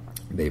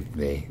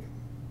they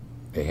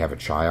have a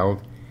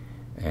child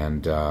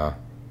and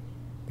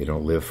they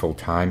don't live full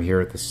time here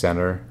at the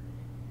center,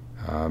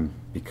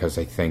 because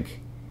I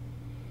think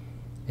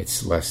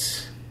it's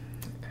less.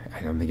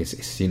 I don't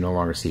think no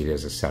longer see it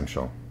as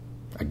essential.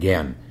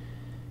 Again,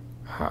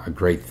 a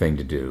great thing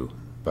to do,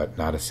 but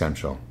not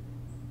essential.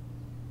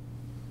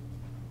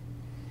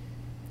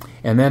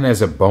 And then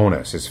as a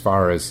bonus, as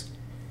far as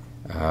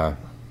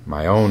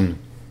my own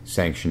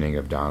sanctioning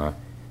of Dana,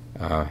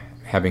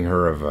 having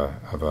her of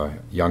a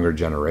younger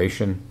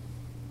generation,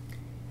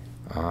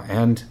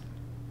 and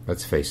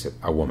let's face it,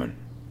 a woman.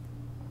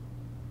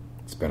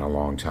 It's been a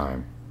long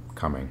time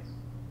coming.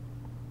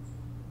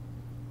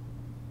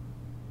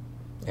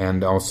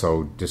 And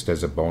also, just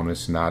as a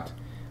bonus, not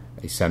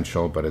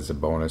essential, but as a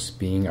bonus,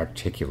 being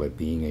articulate,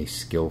 being a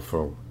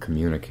skillful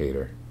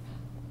communicator.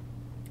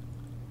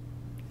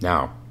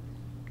 Now,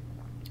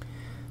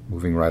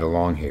 moving right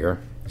along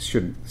here, this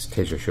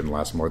teisho shouldn't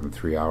last more than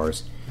 3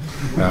 hours.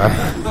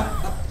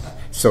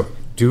 So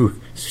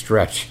do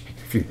stretch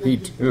if you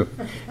need to.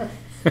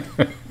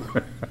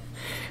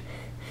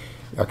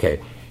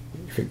 Okay,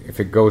 if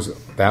it goes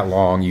that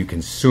long, you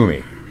can sue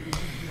me.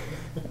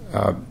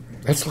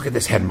 Let's look at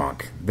this head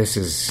monk. This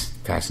is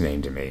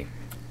fascinating to me.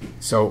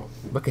 So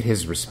look at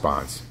his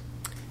response.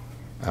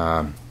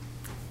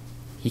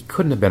 He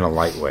couldn't have been a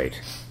lightweight.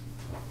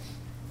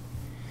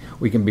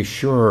 We can be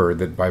sure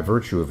that by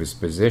virtue of his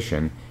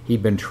position,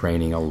 he'd been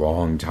training a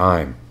long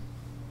time.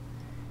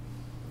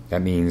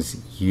 That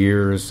means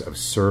years of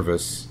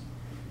service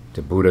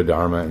to Buddha,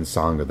 Dharma, and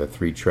Sangha, the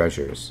three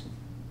treasures.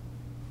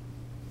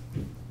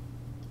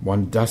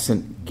 One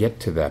doesn't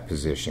get to that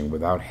position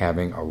without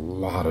having a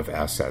lot of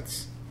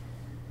assets.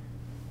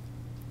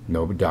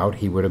 No doubt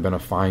he would have been a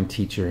fine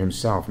teacher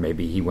himself.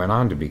 Maybe he went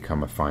on to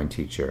become a fine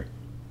teacher.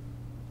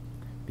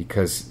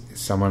 Because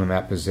someone in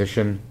that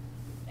position,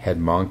 head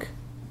monk,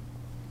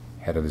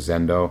 head of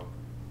Zendo,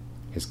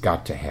 has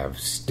got to have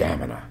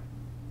stamina.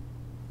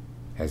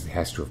 Has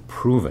to have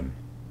proven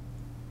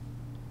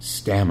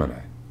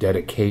stamina,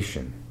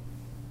 dedication,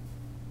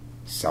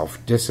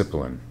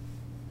 self-discipline,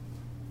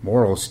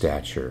 moral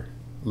stature,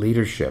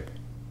 leadership.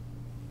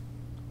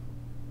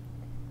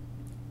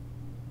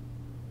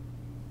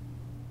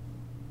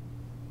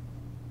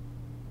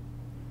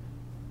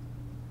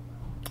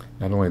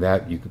 Not only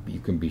that, you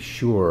can be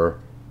sure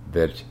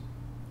that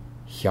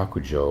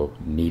Hyakujo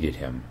needed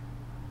him.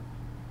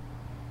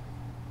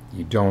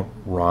 You don't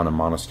run a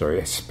monastery,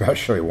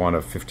 especially one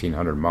of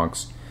 1,500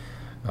 monks,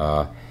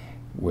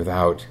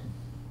 without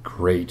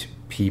great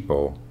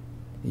people.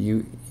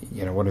 You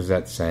know, what is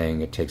that saying?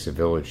 It takes a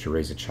village to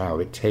raise a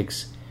child. It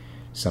takes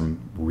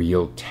some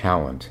real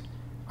talent,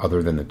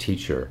 other than the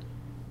teacher,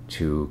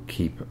 to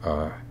keep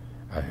a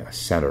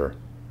center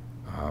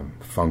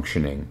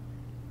functioning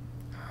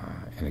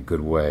in a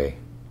good way.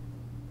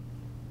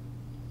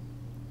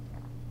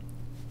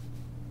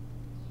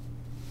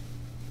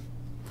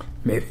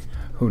 Maybe,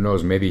 who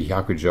knows, maybe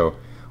Hyakujo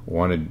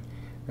wanted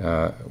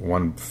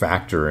one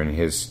factor in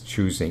his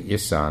choosing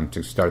Isan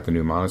to start the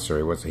new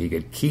monastery was so he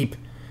could keep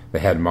the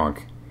head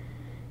monk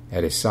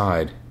at his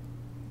side.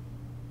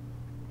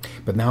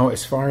 But now,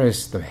 as far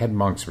as the head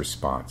monk's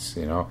response,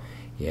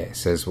 he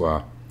says,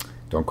 well,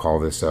 don't call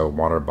this a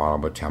water bottle,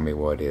 but tell me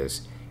what it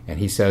is. And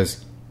he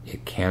says,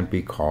 it can't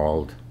be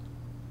called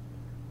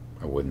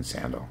a wooden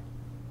sandal.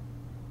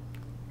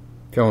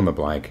 Fill in the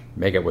blank.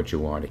 Make it what you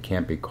want. It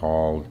can't be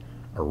called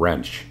a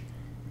wrench.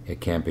 It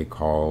can't be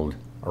called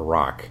a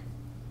rock.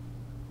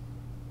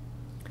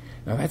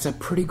 Now that's a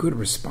pretty good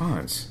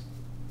response,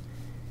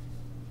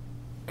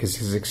 because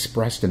it's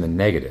expressed in the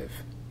negative.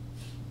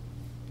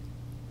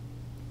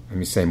 Let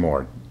me say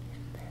more.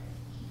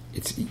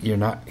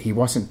 He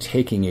wasn't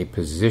taking a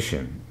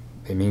position.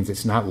 It means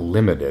it's not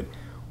limited.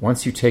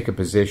 Once you take a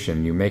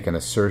position, you make an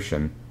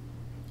assertion,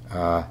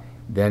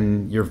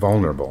 then you're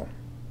vulnerable.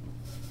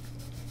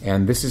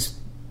 And this is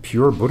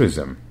pure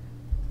Buddhism.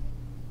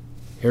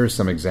 Here are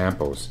some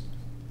examples.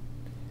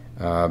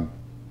 The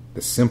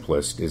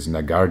simplest is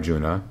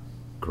Nagarjuna,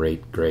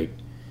 great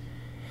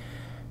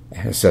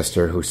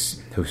ancestor, who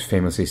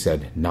famously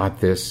said,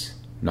 not this,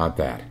 not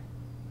that.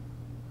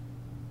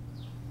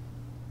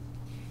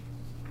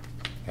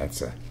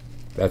 That's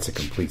a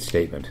complete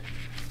statement.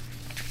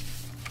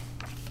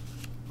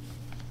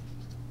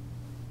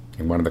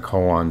 In one of the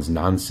koans,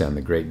 Nansen,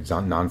 the great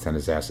Nansen,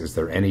 is asked, is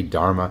there any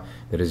Dharma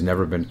that has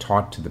never been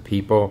taught to the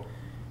people?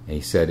 And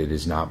he said, it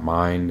is not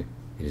mind,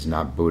 it is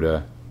not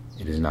Buddha,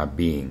 it is not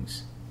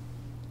beings.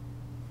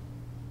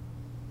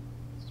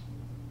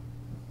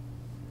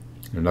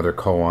 In another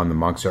koan, the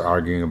monks are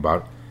arguing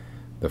about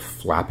the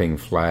flapping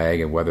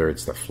flag and whether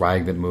it's the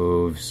flag that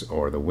moves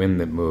or the wind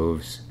that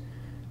moves.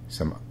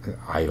 Some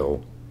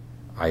idle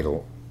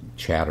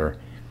chatter.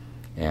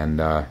 And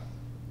the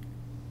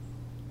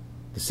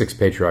sixth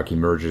patriarch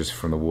emerges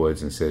from the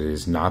woods and said, it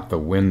is not the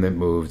wind that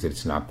moves,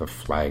 it's not the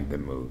flag that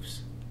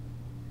moves.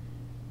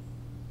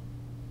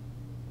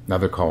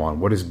 Another koan,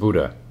 what is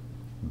Buddha?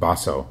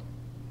 Baso,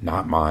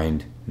 not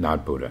mind,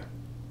 not Buddha.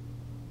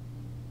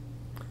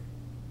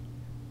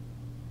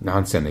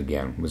 Nansen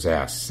again was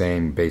asked,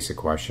 same basic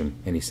question,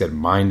 and he said,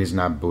 mind is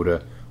not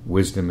Buddha,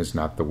 wisdom is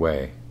not the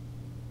way.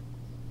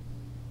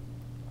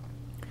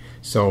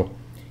 So,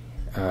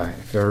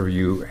 if ever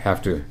you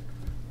have to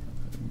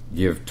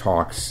give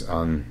talks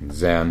on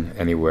Zen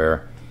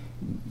anywhere,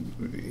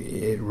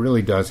 it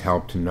really does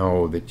help to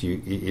know that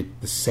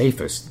the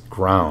safest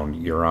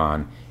ground you're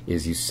on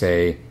is you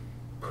say,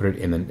 put it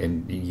in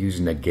and use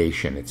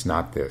negation. It's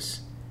not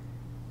this.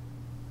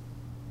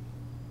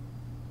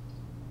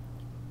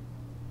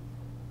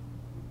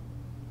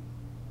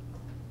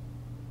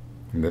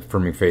 And the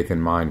firming faith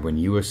in mind, when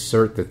you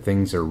assert that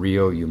things are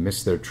real, you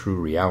miss their true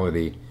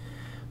reality,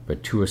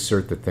 but to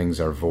assert that things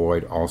are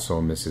void also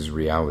misses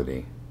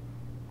reality.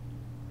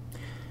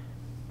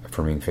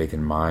 affirming faith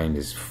in mind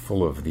is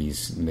full of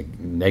these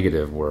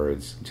negative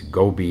words: to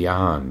go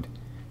beyond,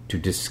 to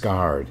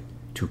discard,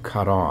 to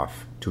cut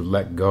off, to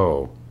let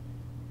go,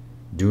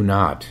 do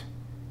not.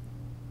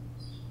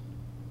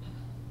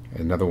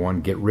 Another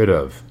one, get rid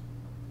of.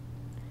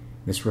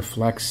 This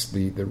reflects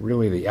the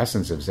really the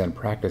essence of Zen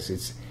practice.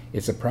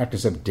 It's a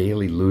practice of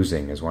daily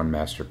losing, as one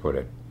master put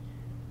it.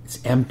 It's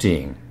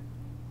emptying.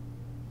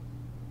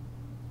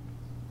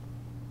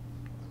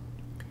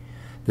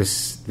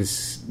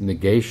 This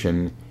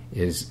negation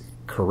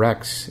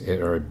corrects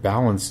or it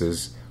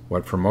balances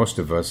what for most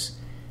of us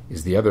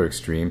is the other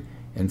extreme,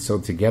 and so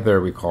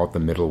together we call it the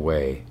middle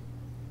way.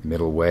 The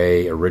middle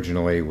way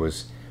originally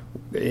was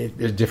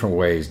there's different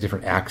ways,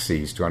 different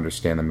axes to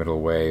understand the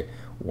middle way.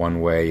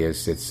 One way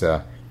is it's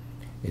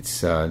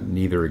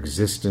neither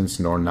existence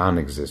nor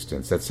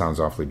non-existence. That sounds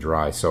awfully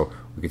dry. So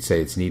we could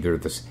say it's neither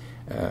this.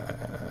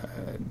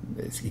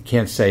 You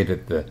can't say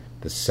that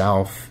the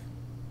self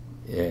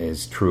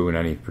is true in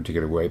any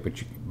particular way,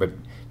 but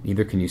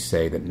neither can you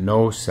say that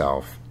no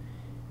self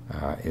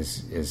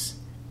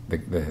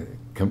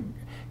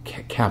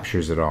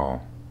captures it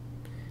all.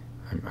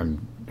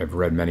 I've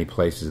read many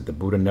places that the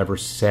Buddha never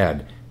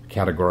said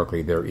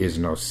categorically there is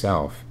no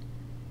self.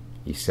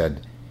 He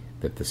said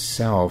that the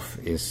self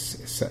is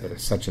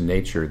such a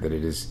nature that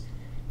it is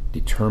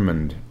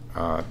determined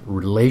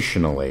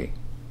relationally.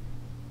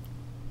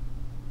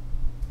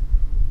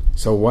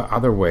 So what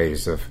other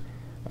ways of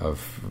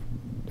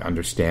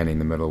understanding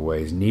the middle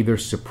way is neither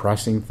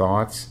suppressing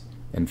thoughts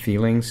and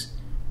feelings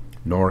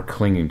nor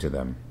clinging to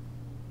them.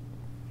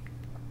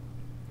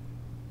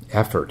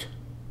 Effort,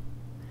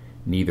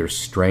 neither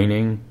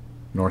straining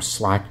nor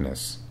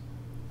slackness.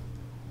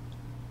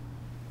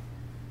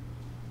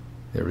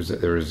 There was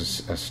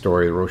a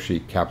story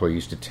Roshi Kapleau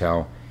used to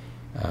tell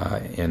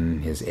in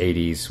his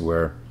 80s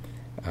where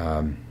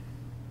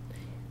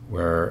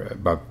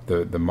about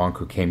the monk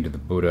who came to the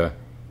Buddha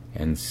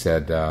and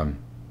said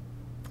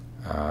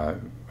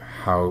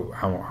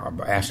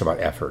asked about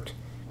effort,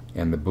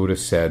 and the Buddha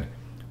said,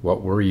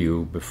 "What were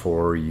you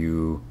before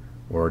you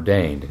were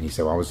ordained?" And he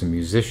said, "Well, I was a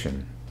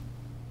musician."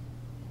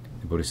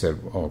 The Buddha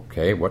said,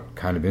 "Okay, what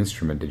kind of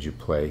instrument did you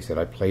play?" He said,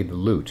 "I played the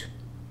lute."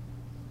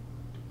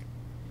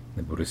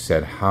 The Buddha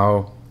said,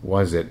 "How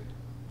was it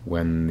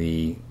when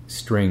the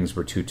strings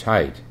were too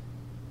tight?"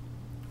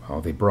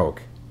 "Well, they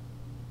broke."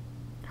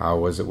 "How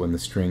was it when the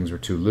strings were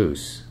too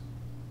loose?"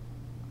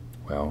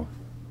 "Well,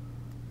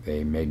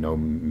 they made no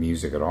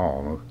music at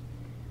all."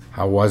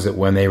 "How was it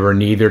when they were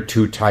neither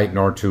too tight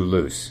nor too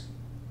loose?"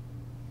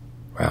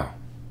 "Well,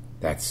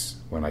 that's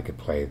when I could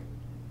play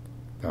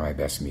my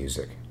best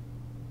music."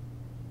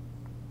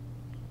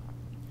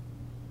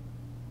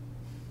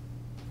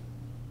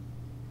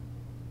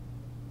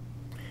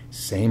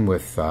 Same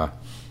with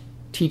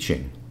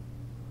teaching,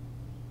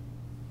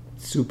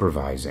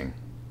 supervising,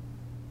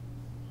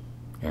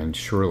 and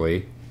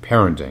surely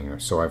parenting, or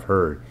so I've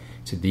heard.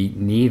 To be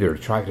neither,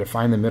 try to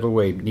find the middle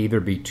way, neither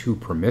be too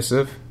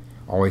permissive,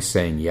 always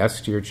saying yes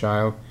to your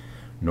child,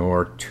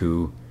 nor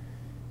too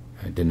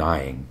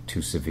denying,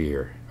 too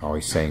severe,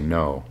 always saying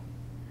no.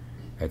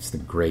 That's the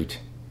great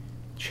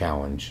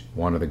challenge.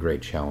 One of the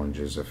great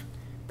challenges of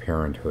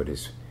parenthood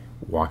is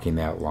walking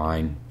that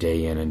line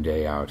day in and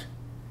day out.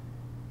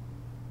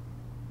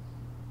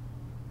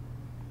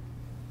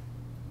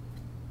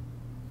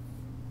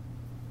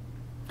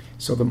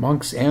 So the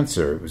monk's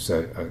answer was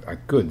a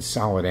good,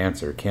 solid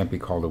answer. It can't be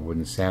called a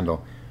wooden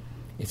sandal.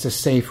 It's a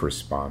safe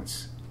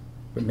response.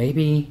 But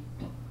maybe,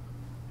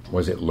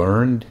 was it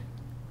learned?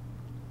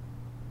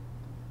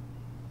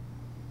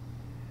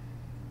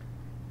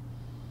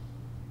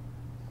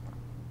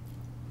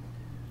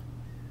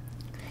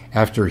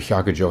 After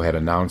Hyakujo had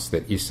announced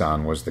that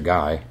Isan was the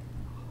guy,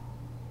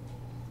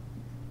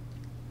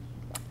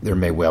 there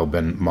may well have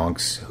been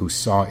monks who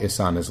saw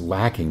Isan as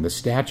lacking the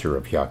stature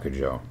of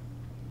Hyakujo.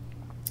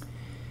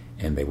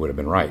 And they would have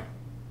been right.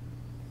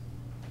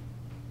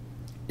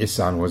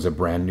 Isan was a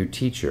brand new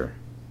teacher.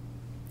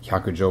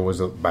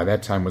 Hyakujo by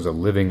that time was a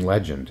living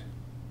legend.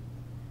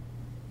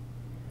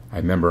 I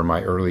remember in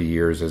my early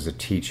years as a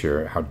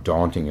teacher how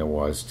daunting it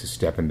was to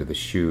step into the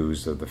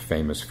shoes of the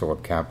famous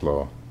Philip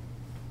Kapleau.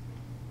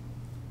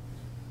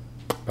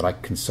 But I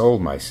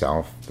consoled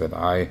myself that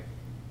I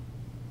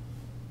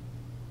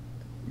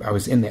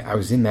was in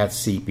that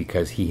seat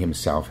because he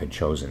himself had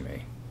chosen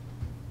me.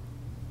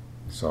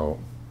 So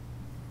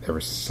there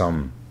was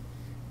some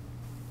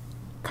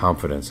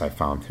confidence I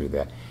found through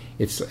that.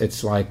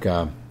 It's like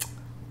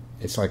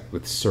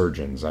with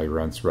surgeons. I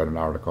once read an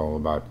article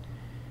about,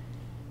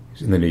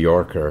 in the New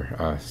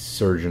Yorker,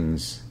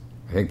 surgeons.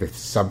 I think the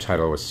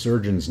subtitle was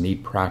 "Surgeons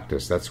Need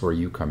Practice." That's where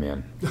you come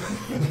in.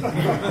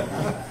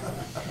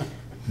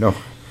 No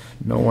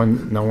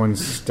one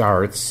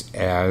starts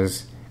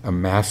as a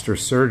master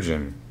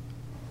surgeon,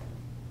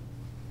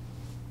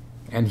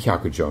 and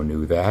Hyakujo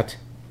knew that.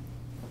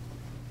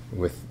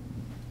 With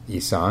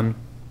Isan,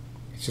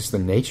 it's just the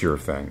nature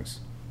of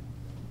things.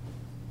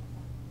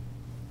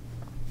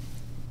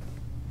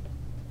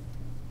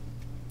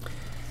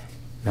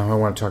 Now I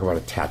want to talk about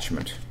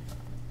attachment.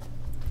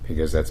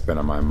 because that's been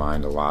on my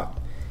mind a lot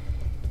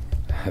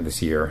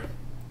this year.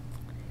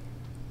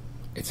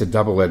 It's a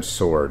double-edged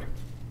sword.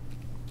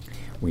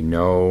 We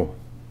know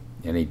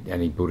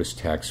any Buddhist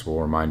text will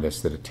remind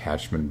us that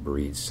attachment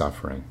breeds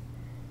suffering.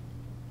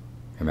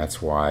 And that's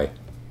why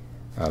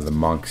the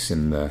monks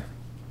in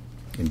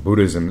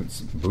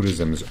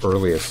Buddhism's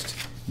earliest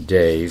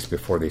days,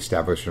 before the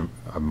establishment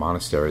of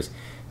monasteries,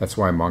 that's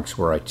why monks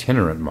were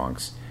itinerant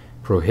monks,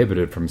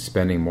 prohibited from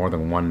spending more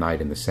than one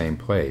night in the same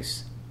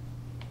place.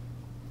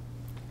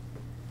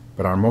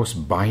 But our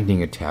most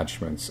binding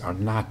attachments are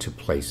not to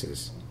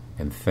places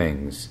and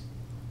things.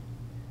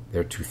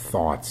 They're to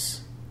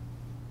thoughts,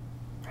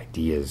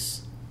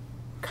 ideas,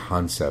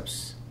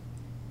 concepts,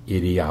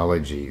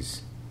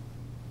 ideologies.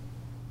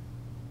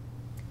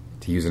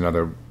 To use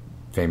another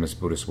famous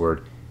Buddhist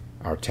word,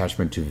 our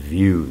attachment to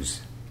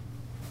views.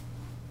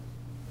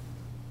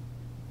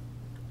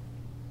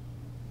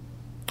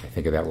 I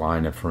think of that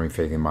line, affirming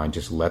faith in mind,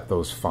 just let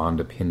those fond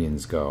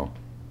opinions go.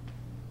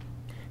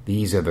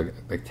 These are the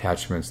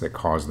attachments that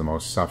cause the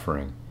most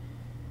suffering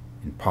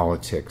in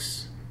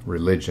politics,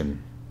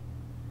 religion,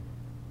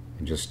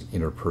 and just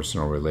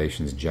interpersonal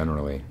relations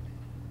generally.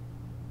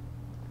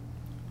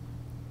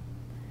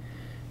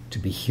 To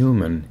be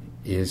human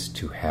is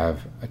to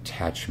have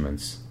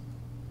attachments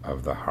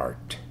of the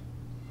heart.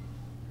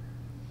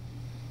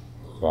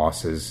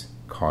 Losses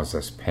cause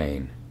us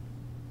pain.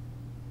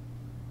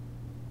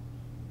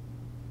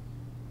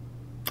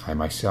 I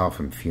myself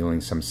am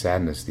feeling some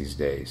sadness these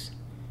days,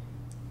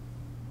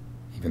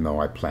 even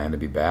though I plan to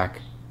be back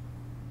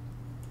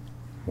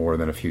more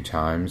than a few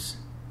times.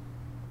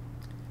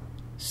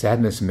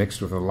 Sadness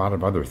mixed with a lot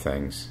of other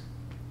things.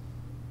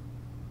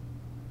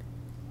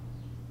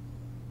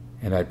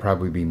 And I'd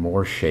probably be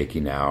more shaky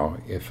now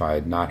if I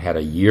had not had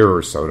a year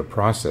or so to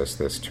process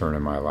this turn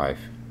in my life.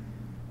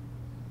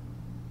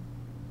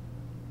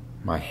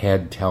 My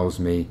head tells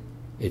me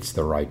it's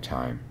the right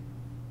time.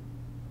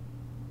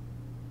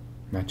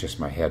 Not just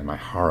my head, my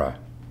hara.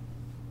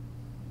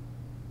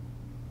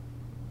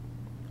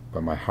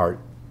 But my heart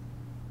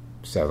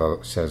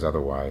says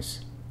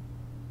otherwise.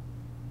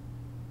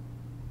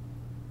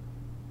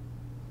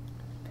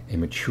 A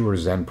mature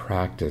Zen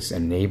practice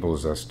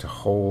enables us to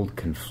hold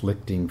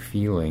conflicting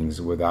feelings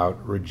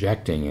without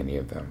rejecting any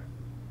of them.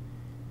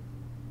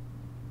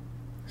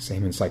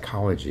 Same in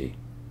psychology.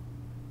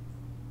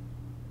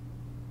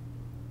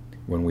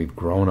 When we've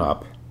grown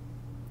up,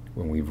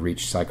 when we've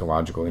reached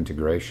psychological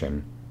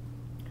integration,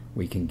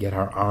 we can get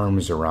our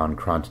arms around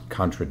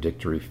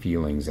contradictory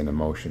feelings and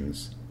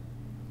emotions.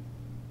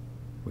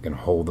 We can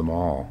hold them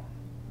all.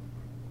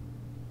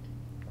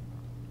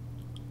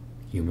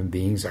 Human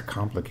beings are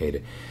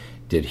complicated.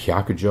 Did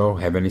Hyakujo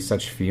have any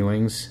such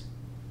feelings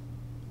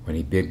when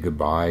he bid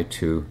goodbye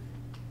to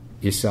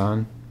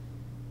Isan?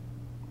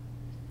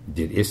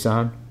 Did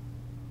Isan?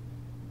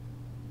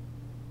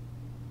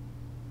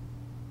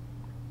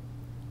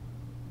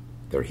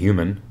 They're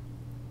human.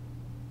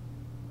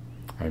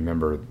 I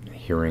remember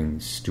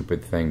hearing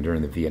stupid thing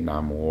during the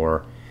Vietnam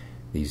War,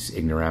 these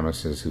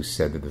ignoramuses who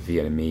said that the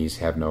Vietnamese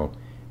have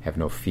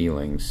no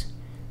feelings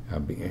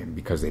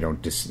because they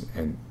don't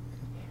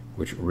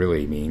which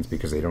really means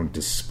because they don't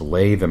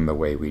display them the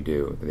way we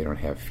do. They don't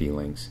have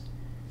feelings.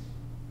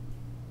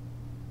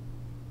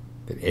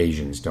 That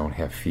Asians don't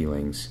have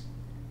feelings.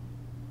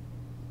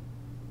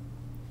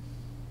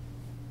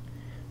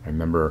 I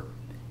remember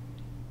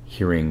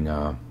hearing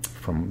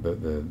from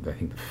I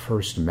think the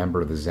first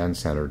member of the Zen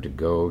Center to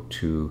go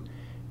to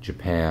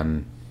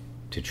Japan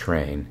to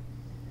train.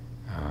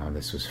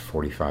 This was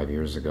 45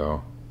 years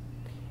ago.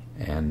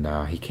 And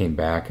he came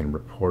back and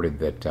reported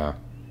that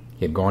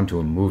he had gone to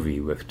a movie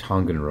with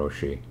Tongan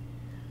Roshi,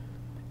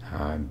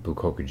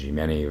 Bukokuji.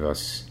 Many of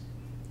us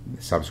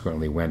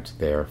subsequently went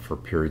there for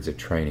periods of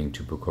training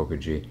to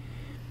Bukokuji.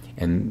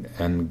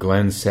 And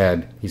Glenn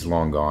said, he's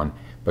long gone,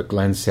 but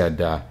Glenn said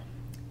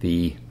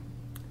the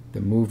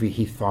movie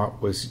he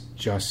thought was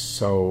just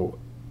so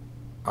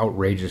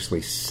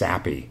outrageously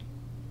sappy.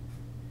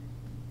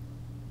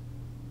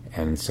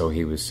 And so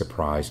he was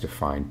surprised to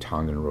find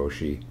Tongan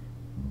Roshi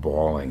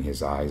bawling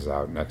his eyes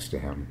out next to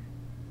him.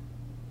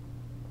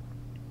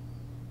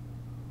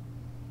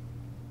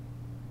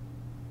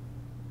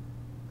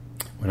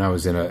 When I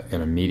was in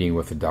a meeting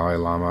with the Dalai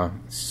Lama,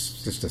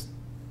 just a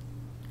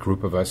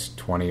group of us,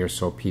 20 or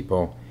so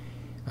people,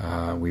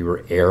 we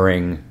were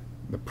airing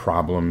the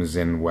problems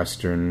in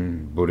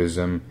Western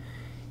Buddhism,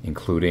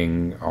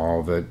 including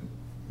all the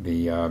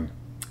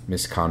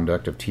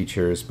misconduct of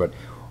teachers. But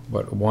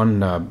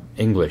one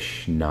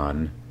English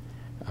nun,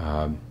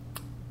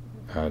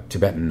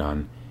 Tibetan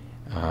nun,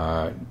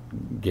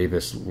 gave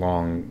this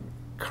long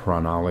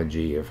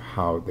chronology of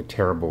how the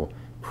terrible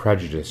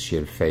prejudice she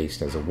had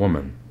faced as a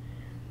woman.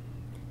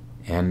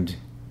 And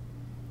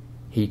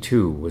he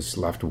too was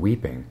left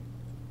weeping.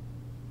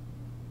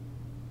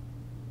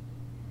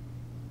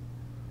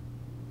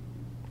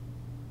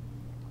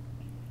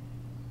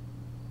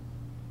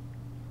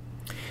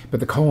 But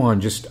the koan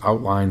just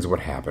outlines what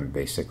happened,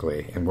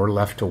 basically, and we're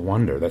left to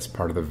wonder. That's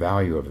part of the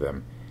value of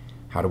them.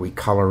 How do we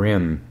color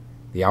in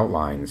the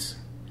outlines,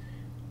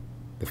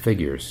 the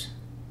figures.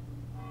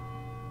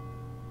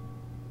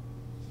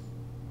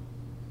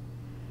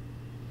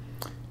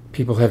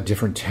 People have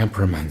different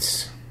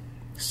temperaments.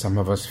 Some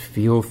of us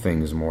feel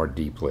things more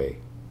deeply.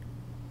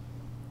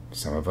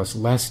 Some of us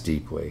less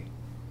deeply.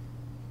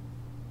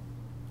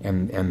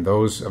 And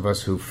those of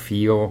us who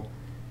feel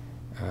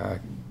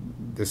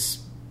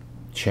this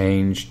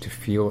change, to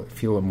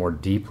feel it more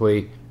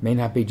deeply, may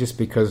not be just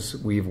because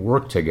we've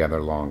worked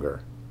together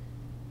longer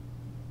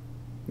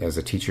as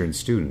a teacher and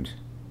student.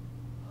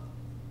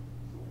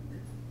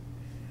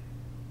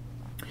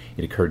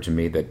 It occurred to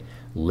me that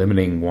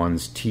limiting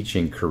one's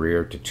teaching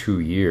career to 2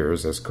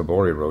 years, as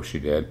Kobori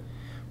Roshi did,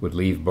 would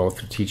leave both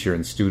the teacher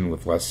and student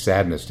with less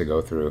sadness to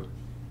go through.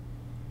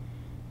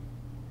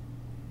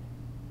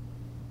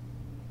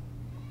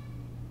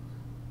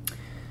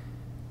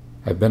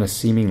 I've been a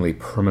seemingly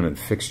permanent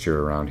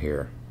fixture around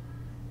here.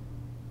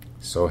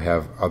 So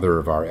have other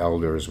of our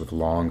elders with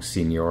long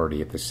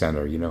seniority at the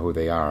center. You know who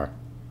they are.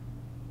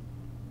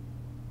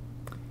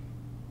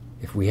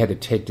 If we had to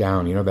take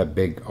down, you know that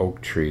big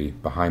oak tree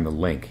behind the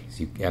link, as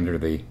you enter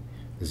the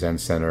Zen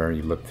Center,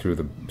 you look through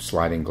the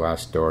sliding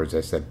glass doors,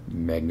 that's that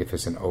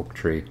magnificent oak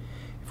tree.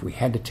 If we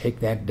had to take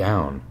that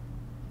down,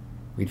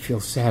 we'd feel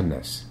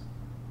sadness.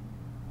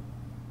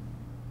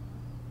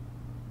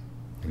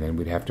 And then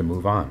we'd have to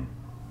move on.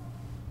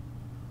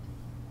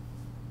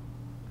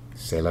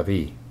 C'est la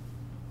vie.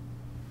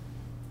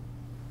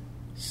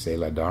 C'est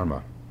la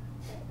Dharma.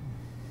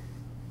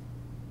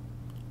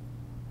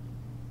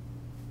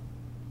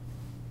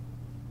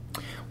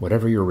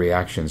 Whatever your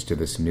reactions to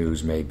this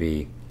news may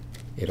be,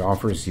 it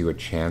offers you a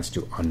chance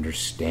to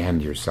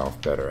understand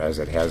yourself better, as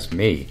it has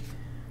me,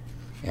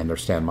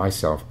 understand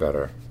myself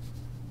better.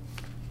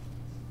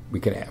 We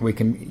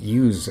can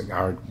use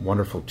our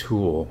wonderful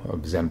tool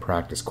of Zen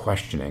practice,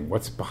 questioning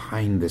what's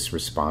behind this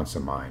response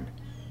of mine.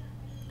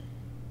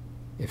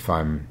 If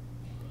I'm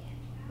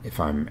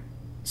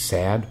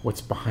sad,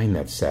 what's behind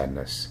that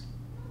sadness?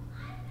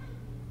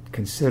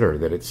 Consider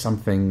that it's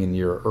something in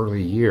your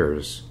early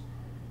years,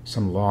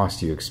 some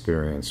loss you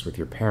experienced with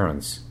your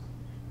parents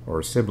or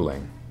a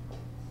sibling.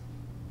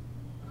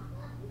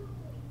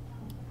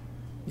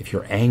 If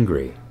you're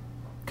angry,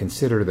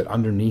 consider that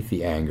underneath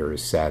the anger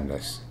is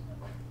sadness.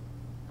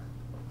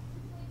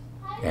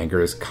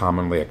 Anger is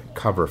commonly a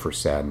cover for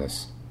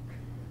sadness.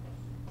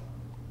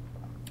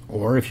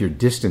 Or if you're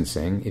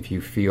distancing, if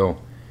you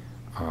feel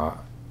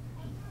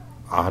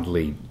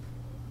oddly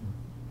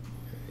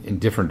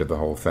indifferent to the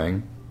whole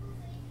thing,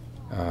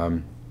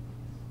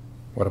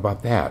 what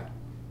about that?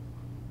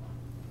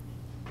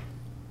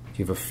 If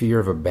you have a fear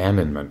of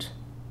abandonment,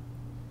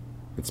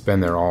 it's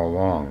been there all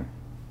along.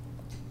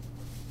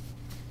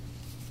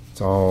 It's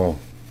all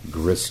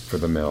grist for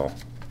the mill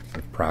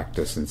with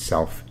practice and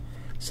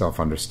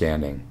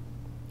self-understanding.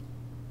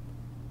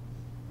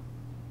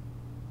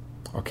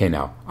 Okay,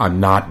 now, I'm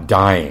not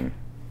dying.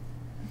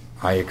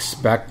 I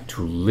expect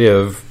to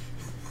live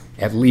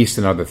at least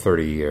another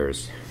 30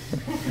 years.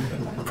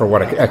 For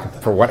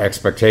what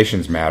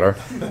expectations matter.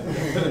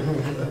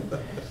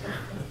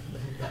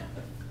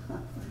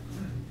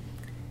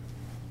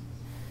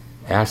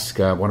 Ask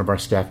one of our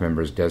staff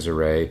members,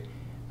 Desiree,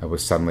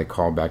 was suddenly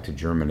called back to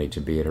Germany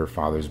to be at her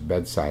father's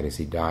bedside as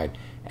he died.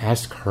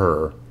 Ask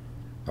her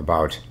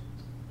about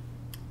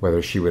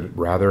whether she would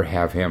rather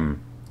have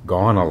him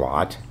gone a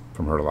lot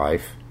from her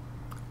life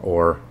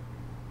or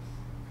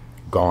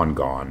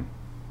gone.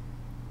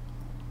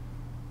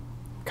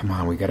 Come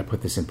on, we got to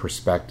put this in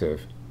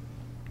perspective.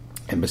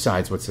 And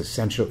besides, what's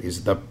essential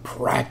is the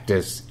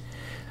practice.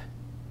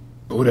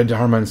 Buddha,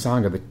 Dharma, and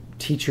Sangha. The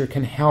teacher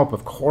can help,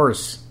 of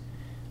course.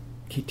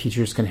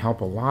 Teachers can help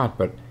a lot,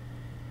 but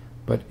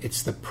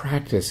it's the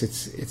practice.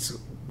 It's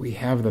we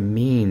have the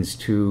means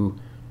to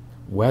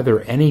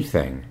weather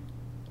anything.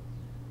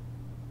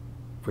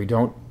 If we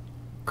don't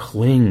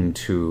cling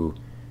to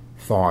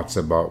thoughts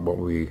about what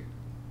we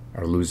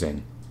are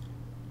losing.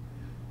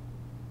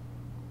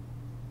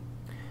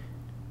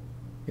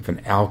 If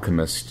an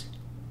alchemist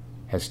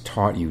has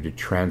taught you to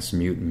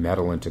transmute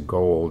metal into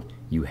gold,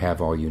 you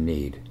have all you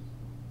need.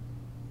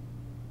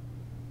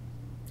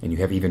 And you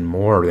have even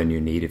more than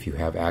you need if you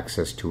have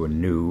access to a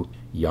new,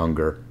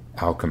 younger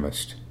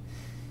alchemist.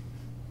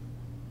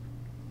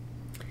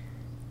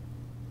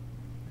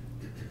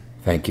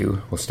 Thank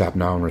you. We'll stop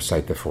now and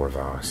recite the 4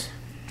 vows.